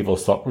from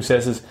people's thought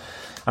processes.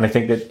 And I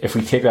think that if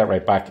we take that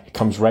right back, it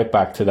comes right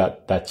back to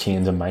that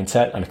change in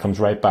mindset, and it comes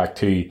right back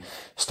to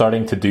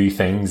starting to do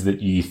things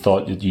that you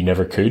thought that you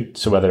never could.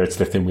 So whether it's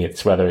lifting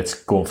weights, whether it's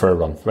going for a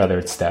run, whether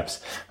it's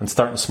steps, and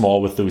starting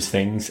small with those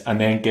things,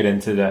 and then get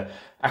into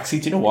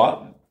actually, do you know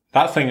what?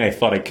 That thing I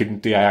thought I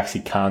couldn't do, I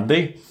actually can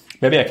do.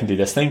 Maybe I can do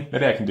this thing.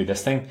 Maybe I can do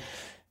this thing.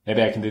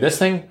 Maybe I can do this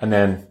thing. And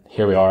then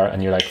here we are.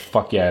 And you're like,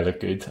 fuck yeah, I look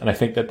good. And I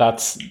think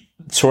that's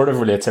sort of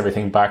relates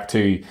everything back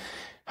to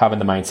having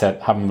the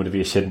mindset, having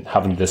motivation,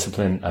 having the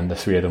discipline, and the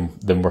three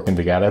of them working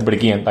together. But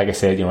again, like I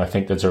said, I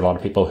think there's a lot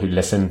of people who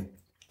listen,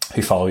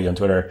 who follow you on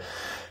Twitter,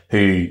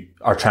 who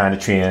are trying to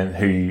train,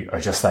 who are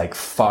just like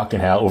fucking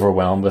hell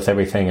overwhelmed with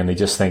everything. And they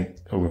just think,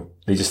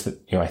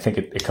 I think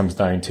it comes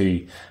down to,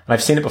 and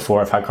I've seen it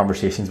before. I've had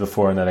conversations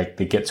before, and they're like,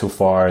 they get so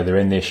far, they're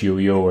in this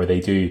yo-yo, or they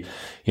do,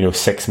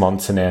 6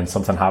 months and then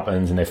something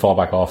happens and they fall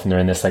back off and they're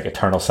in this like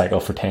eternal cycle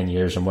for 10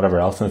 years and whatever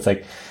else. And it's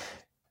like,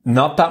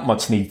 not that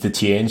much needs to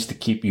change to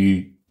keep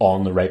you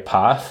on the right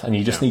path. And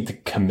you just need to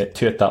commit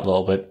to it that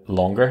little bit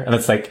longer. And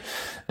it's like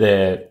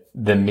the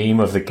meme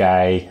of the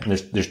guy, and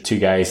there's two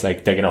guys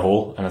like digging a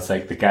hole, and it's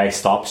like the guy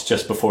stops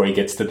just before he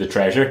gets to the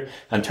treasure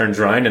and turns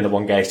around, and the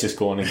one guy's just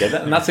going and get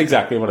it. And that's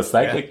exactly what it's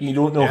like. Yeah. Like you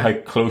don't know how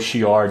close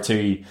you are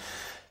to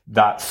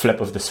that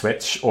flip of the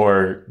switch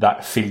or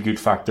that feel good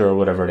factor or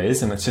whatever it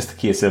is. And it's just a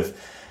case of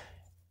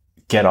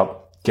get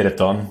up, get it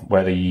done,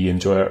 whether you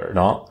enjoy it or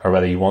not, or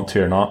whether you want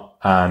to or not.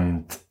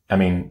 And I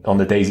mean, on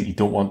the days that you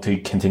don't want to,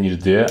 continue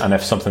to do it. And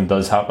if something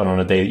does happen on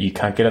a day that you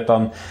can't get it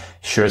done,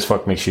 sure as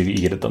fuck make sure that you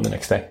get it done the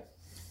next day.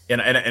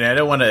 And I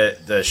don't want to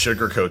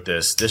sugarcoat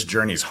this. This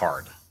journey is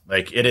hard.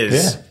 Like it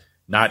is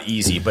not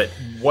easy. But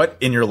what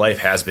in your life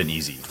has been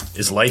easy?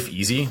 Is life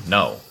easy?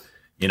 No.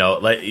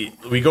 Like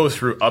we go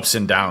through ups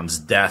and downs,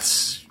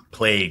 deaths,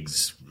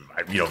 plagues,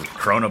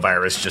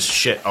 coronavirus, just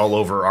shit all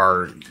over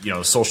our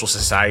social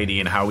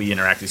society and how we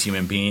interact as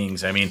human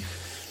beings. I mean,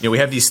 we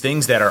have these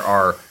things that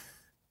are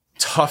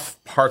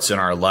tough parts in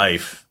our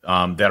life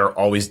that are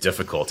always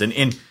difficult,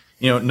 and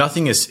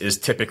nothing is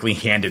typically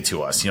handed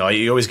to us.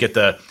 You always get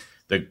the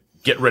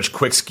get rich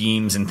quick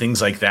schemes and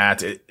things like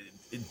that. It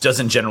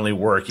doesn't generally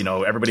work.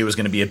 Everybody was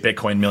going to be a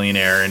Bitcoin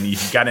millionaire, and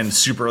if you got in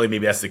super early,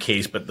 maybe that's the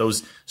case. But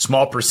those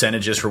small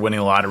percentages for winning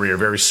the lottery are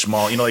very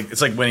small.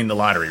 It's like winning the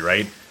lottery,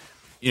 right?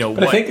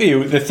 But I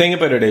think the thing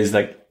about it is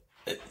like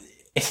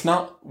it's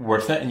not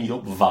worth it, and you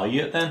don't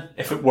value it. Then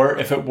if it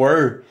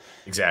were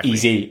exactly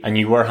easy and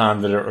you were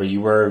handed it, or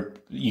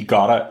you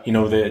got it,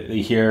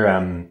 you hear.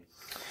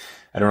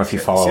 I don't know if you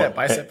follow. See that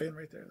bicep vein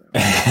right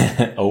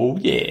there? Oh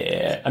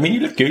yeah. I mean, you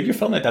look good. You're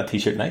filling out that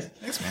t-shirt nice.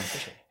 Thanks,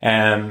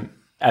 man.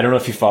 I don't know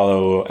if you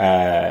follow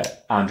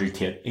Andrew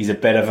Tate. He's a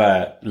bit of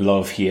a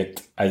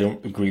love-hate. I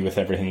don't agree with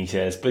everything he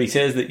says, but he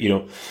says that,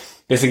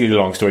 basically the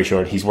long story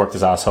short, he's worked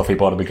his ass off. He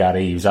bought a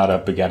Bugatti. He was at a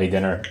Bugatti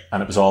dinner,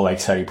 and it was all like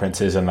Saudi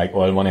princes and like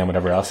oil money and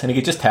whatever else. And he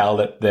could just tell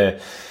that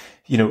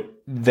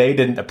they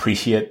didn't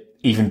appreciate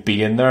even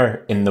being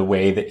there in the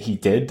way that he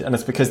did. And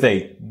it's because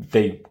they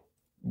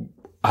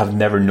have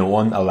never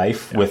known a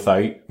life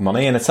without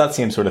money. And it's that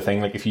same sort of thing.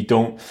 Like if you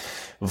don't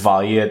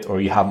value it,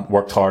 or you haven't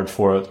worked hard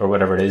for it, or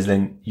whatever it is,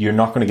 then you're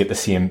not going to get the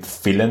same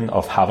feeling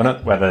of having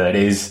it, whether it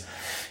is,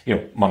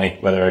 money,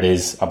 whether it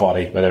is a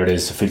body, whether it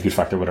is a feel good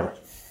factor, whatever.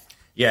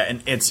 Yeah.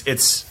 And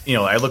it's,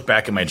 I look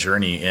back at my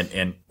journey,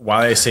 and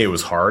while I say it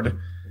was hard,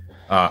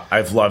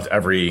 I've loved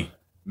every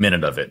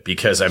minute of it,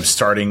 because I'm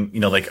starting,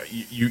 like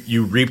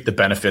you reap the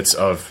benefits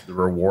of the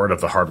reward of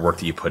the hard work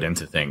that you put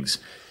into things.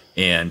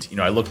 And,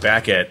 I look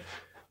back at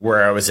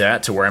where I was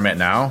at to where I'm at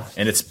now,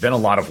 and it's been a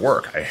lot of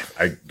work.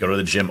 I go to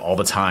the gym all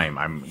the time.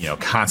 I'm,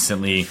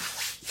 constantly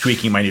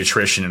tweaking my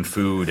nutrition and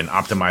food and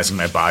optimizing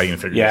my body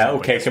and figuring out. Yeah,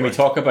 okay. Can we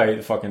talk about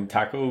the fucking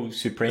taco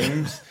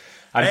supremes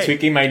I'm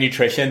tweaking my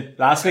nutrition.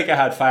 Last week I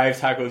had 5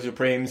 Taco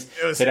Supremes.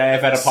 Today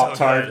I've had a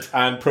Pop-Tart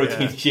and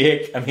protein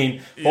shake. I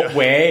mean, what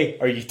way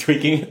are you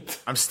tweaking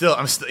it? I'm still,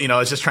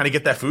 it's just trying to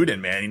get that food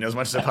in, man, as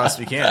much as I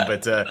possibly can.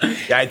 But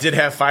I did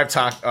have 5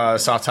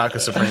 soft Taco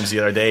Supremes the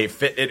other day.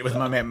 Fit it with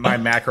my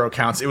macro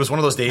counts. It was one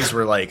of those days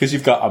where because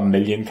you've got 1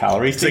 million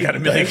calories. I got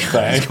 1 million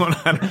calories going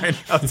on right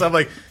now. So I'm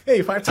like,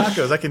 hey, 5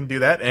 tacos, I can do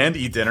that and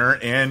eat dinner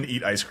and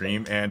eat ice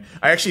cream. And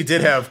I actually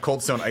did have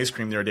Cold Stone ice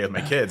cream the other day with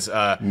my kids.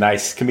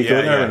 Nice. Can we go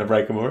there in a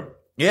break more?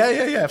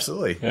 Yeah,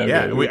 absolutely. They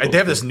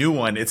have this new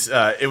one.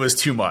 It was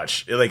too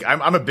much.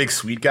 I'm a big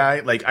sweet guy.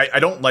 Like I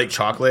don't like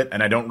chocolate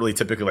and I don't really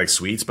typically like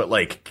sweets, but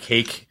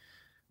cake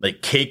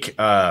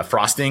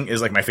frosting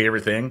is my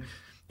favorite thing.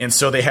 And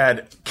so they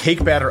had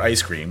cake batter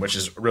ice cream, which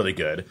is really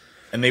good.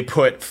 And they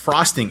put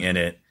frosting in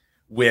it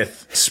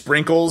with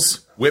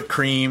sprinkles, whipped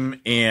cream,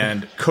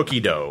 and cookie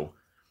dough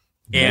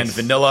and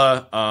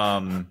vanilla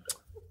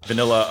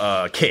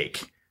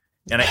cake.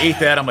 And I ate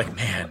that. I'm like,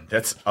 man,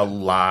 that's a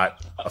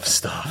lot of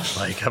stuff.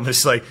 I'm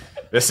just like,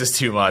 this is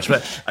too much.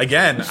 But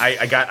again,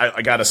 I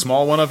got a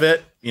small one of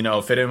it,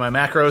 fit in my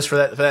macros for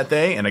that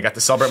day, and I got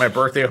to celebrate my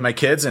birthday with my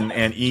kids and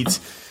eat,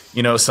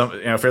 some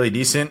fairly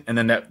decent. And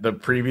then the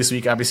previous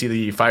week, obviously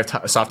the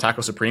 5 soft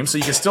Taco Supreme. So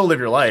you can still live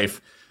your life,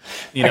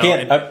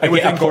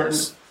 within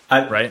goals,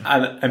 right?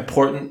 An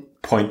important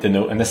point to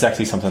note, and this is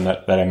actually something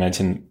that I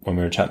mentioned when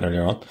we were chatting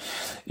earlier on.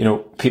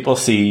 People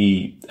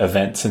see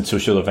events and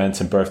social events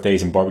and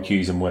birthdays and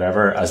barbecues and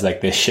whatever as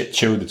this shit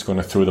show that's going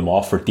to throw them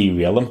off or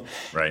derail them.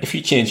 Right. If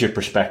you change your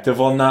perspective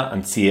on that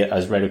and see it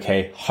as, right,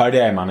 okay, how do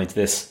I manage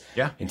this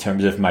in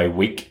terms of my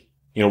week?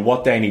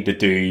 What do I need to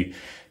do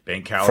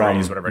bank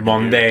calories, from whatever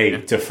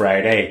Monday to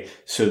Friday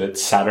so that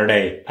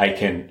Saturday I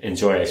can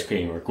enjoy ice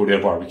cream or go to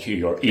a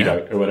barbecue or eat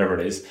out or whatever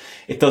it is.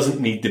 It doesn't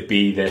need to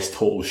be this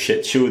total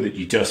shit show that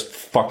you just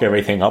fuck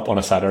everything up on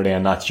a Saturday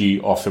and that's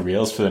you off the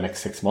rails for the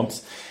next 6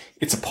 months.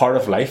 It's a part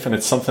of life and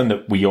it's something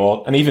that we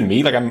all, and even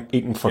me, I'm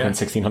eating fucking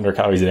 1,600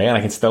 calories a day and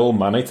I can still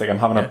manage. I'm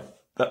having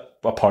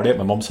a party at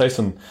my mum's house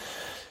on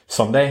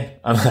Sunday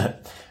and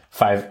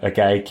a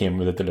guy came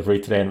with a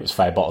delivery today and it was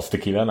 5 bottles of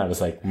tequila and I was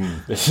like,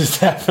 this is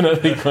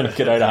definitely going to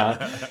get out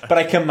of hand. But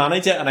I can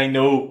manage it and I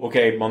know,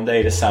 okay,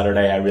 Monday to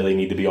Saturday I really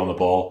need to be on the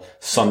ball.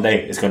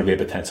 Sunday is going to be a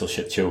potential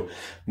shit show.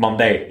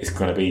 Monday is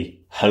going to be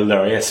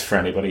hilarious for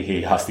anybody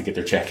who has to get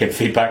their check-in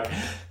feedback.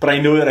 But I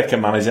know that I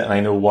can manage it and I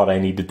know what I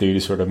need to do to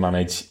sort of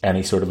manage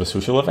any sort of a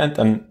social event.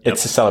 And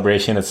it's a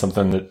celebration. It's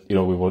something that,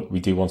 we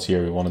do once a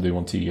year. We want to do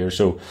once a year.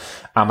 So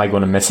am I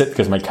going to miss it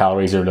because my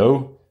calories are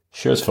low?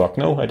 Sure as fuck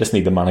no. I just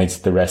need to manage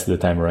the rest of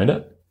the time around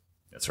it.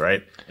 That's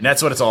right. And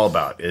that's what it's all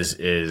about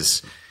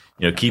is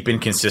keeping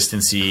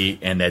consistency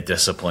and that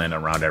discipline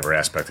around every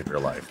aspect of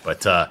your life.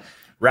 But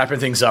wrapping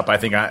things up, I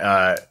think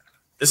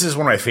this is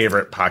one of my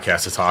favorite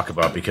podcasts to talk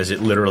about because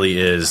it literally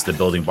is the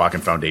building block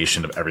and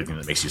foundation of everything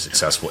that makes you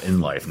successful in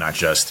life, not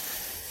just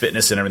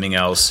fitness and everything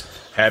else.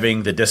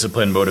 Having the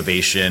discipline,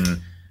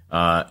 motivation,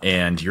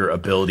 and your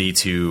ability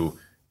to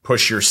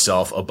push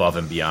yourself above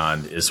and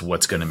beyond is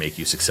what's going to make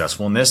you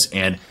successful in this.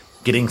 And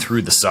getting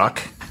through the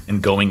suck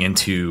and going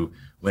into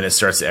when it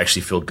starts to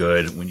actually feel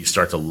good, when you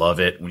start to love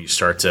it, when you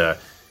start to,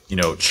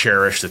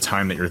 cherish the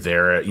time that you're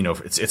there.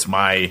 It's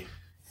my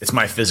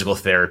physical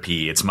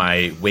therapy. It's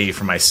my way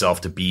for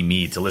myself to be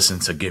me, to listen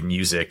to good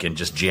music and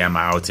just jam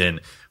out and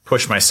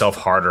push myself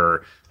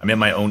harder. I'm in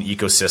my own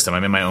ecosystem.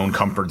 I'm in my own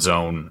comfort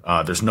zone.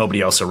 There's nobody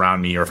else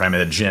around me. Or if I'm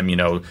at a gym,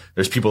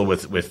 there's people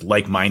with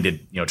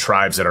like-minded,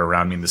 tribes that are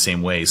around me in the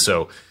same way.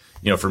 So,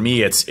 for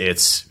me, it's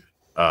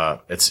a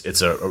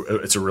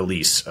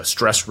release, a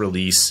stress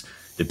release,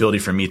 the ability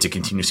for me to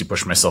continuously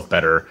push myself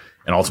better.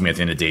 And ultimately, at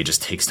the end of the day, it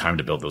just takes time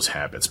to build those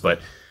habits.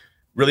 But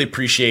really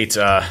appreciate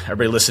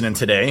everybody listening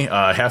today.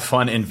 Have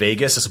fun in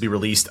Vegas. This will be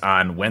released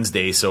on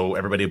Wednesday, so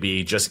everybody will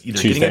be just either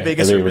Tuesday. Getting to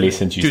Vegas or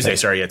releasing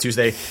Tuesday.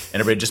 Tuesday, and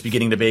everybody just be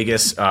getting to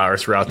Vegas or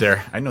throughout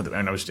there. I know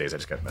which days. I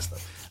just got messed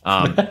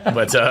up.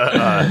 But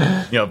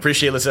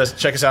appreciate it.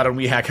 Check us out on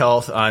We Hack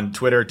Health on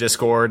Twitter,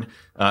 Discord,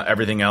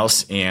 everything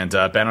else. And Ben,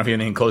 I don't know if you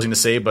have anything closing to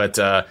say, but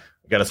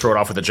we got to throw it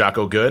off with the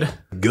Jocko Good.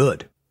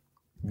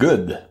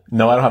 Good.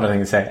 No, I don't have anything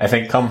to say. I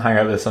think come hang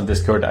out with us on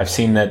Discord. I've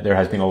seen that there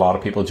has been a lot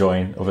of people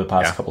join over the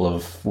past couple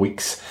of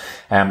weeks.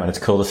 And it's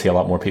cool to see a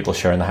lot more people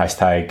sharing the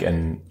hashtag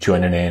and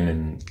joining in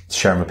and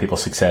sharing with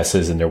people's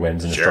successes and their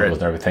wins and their struggles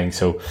and everything.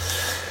 So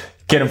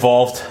get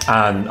involved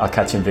and I'll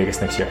catch you in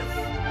Vegas next year.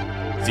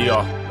 See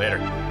y'all later.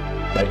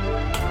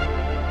 Bye.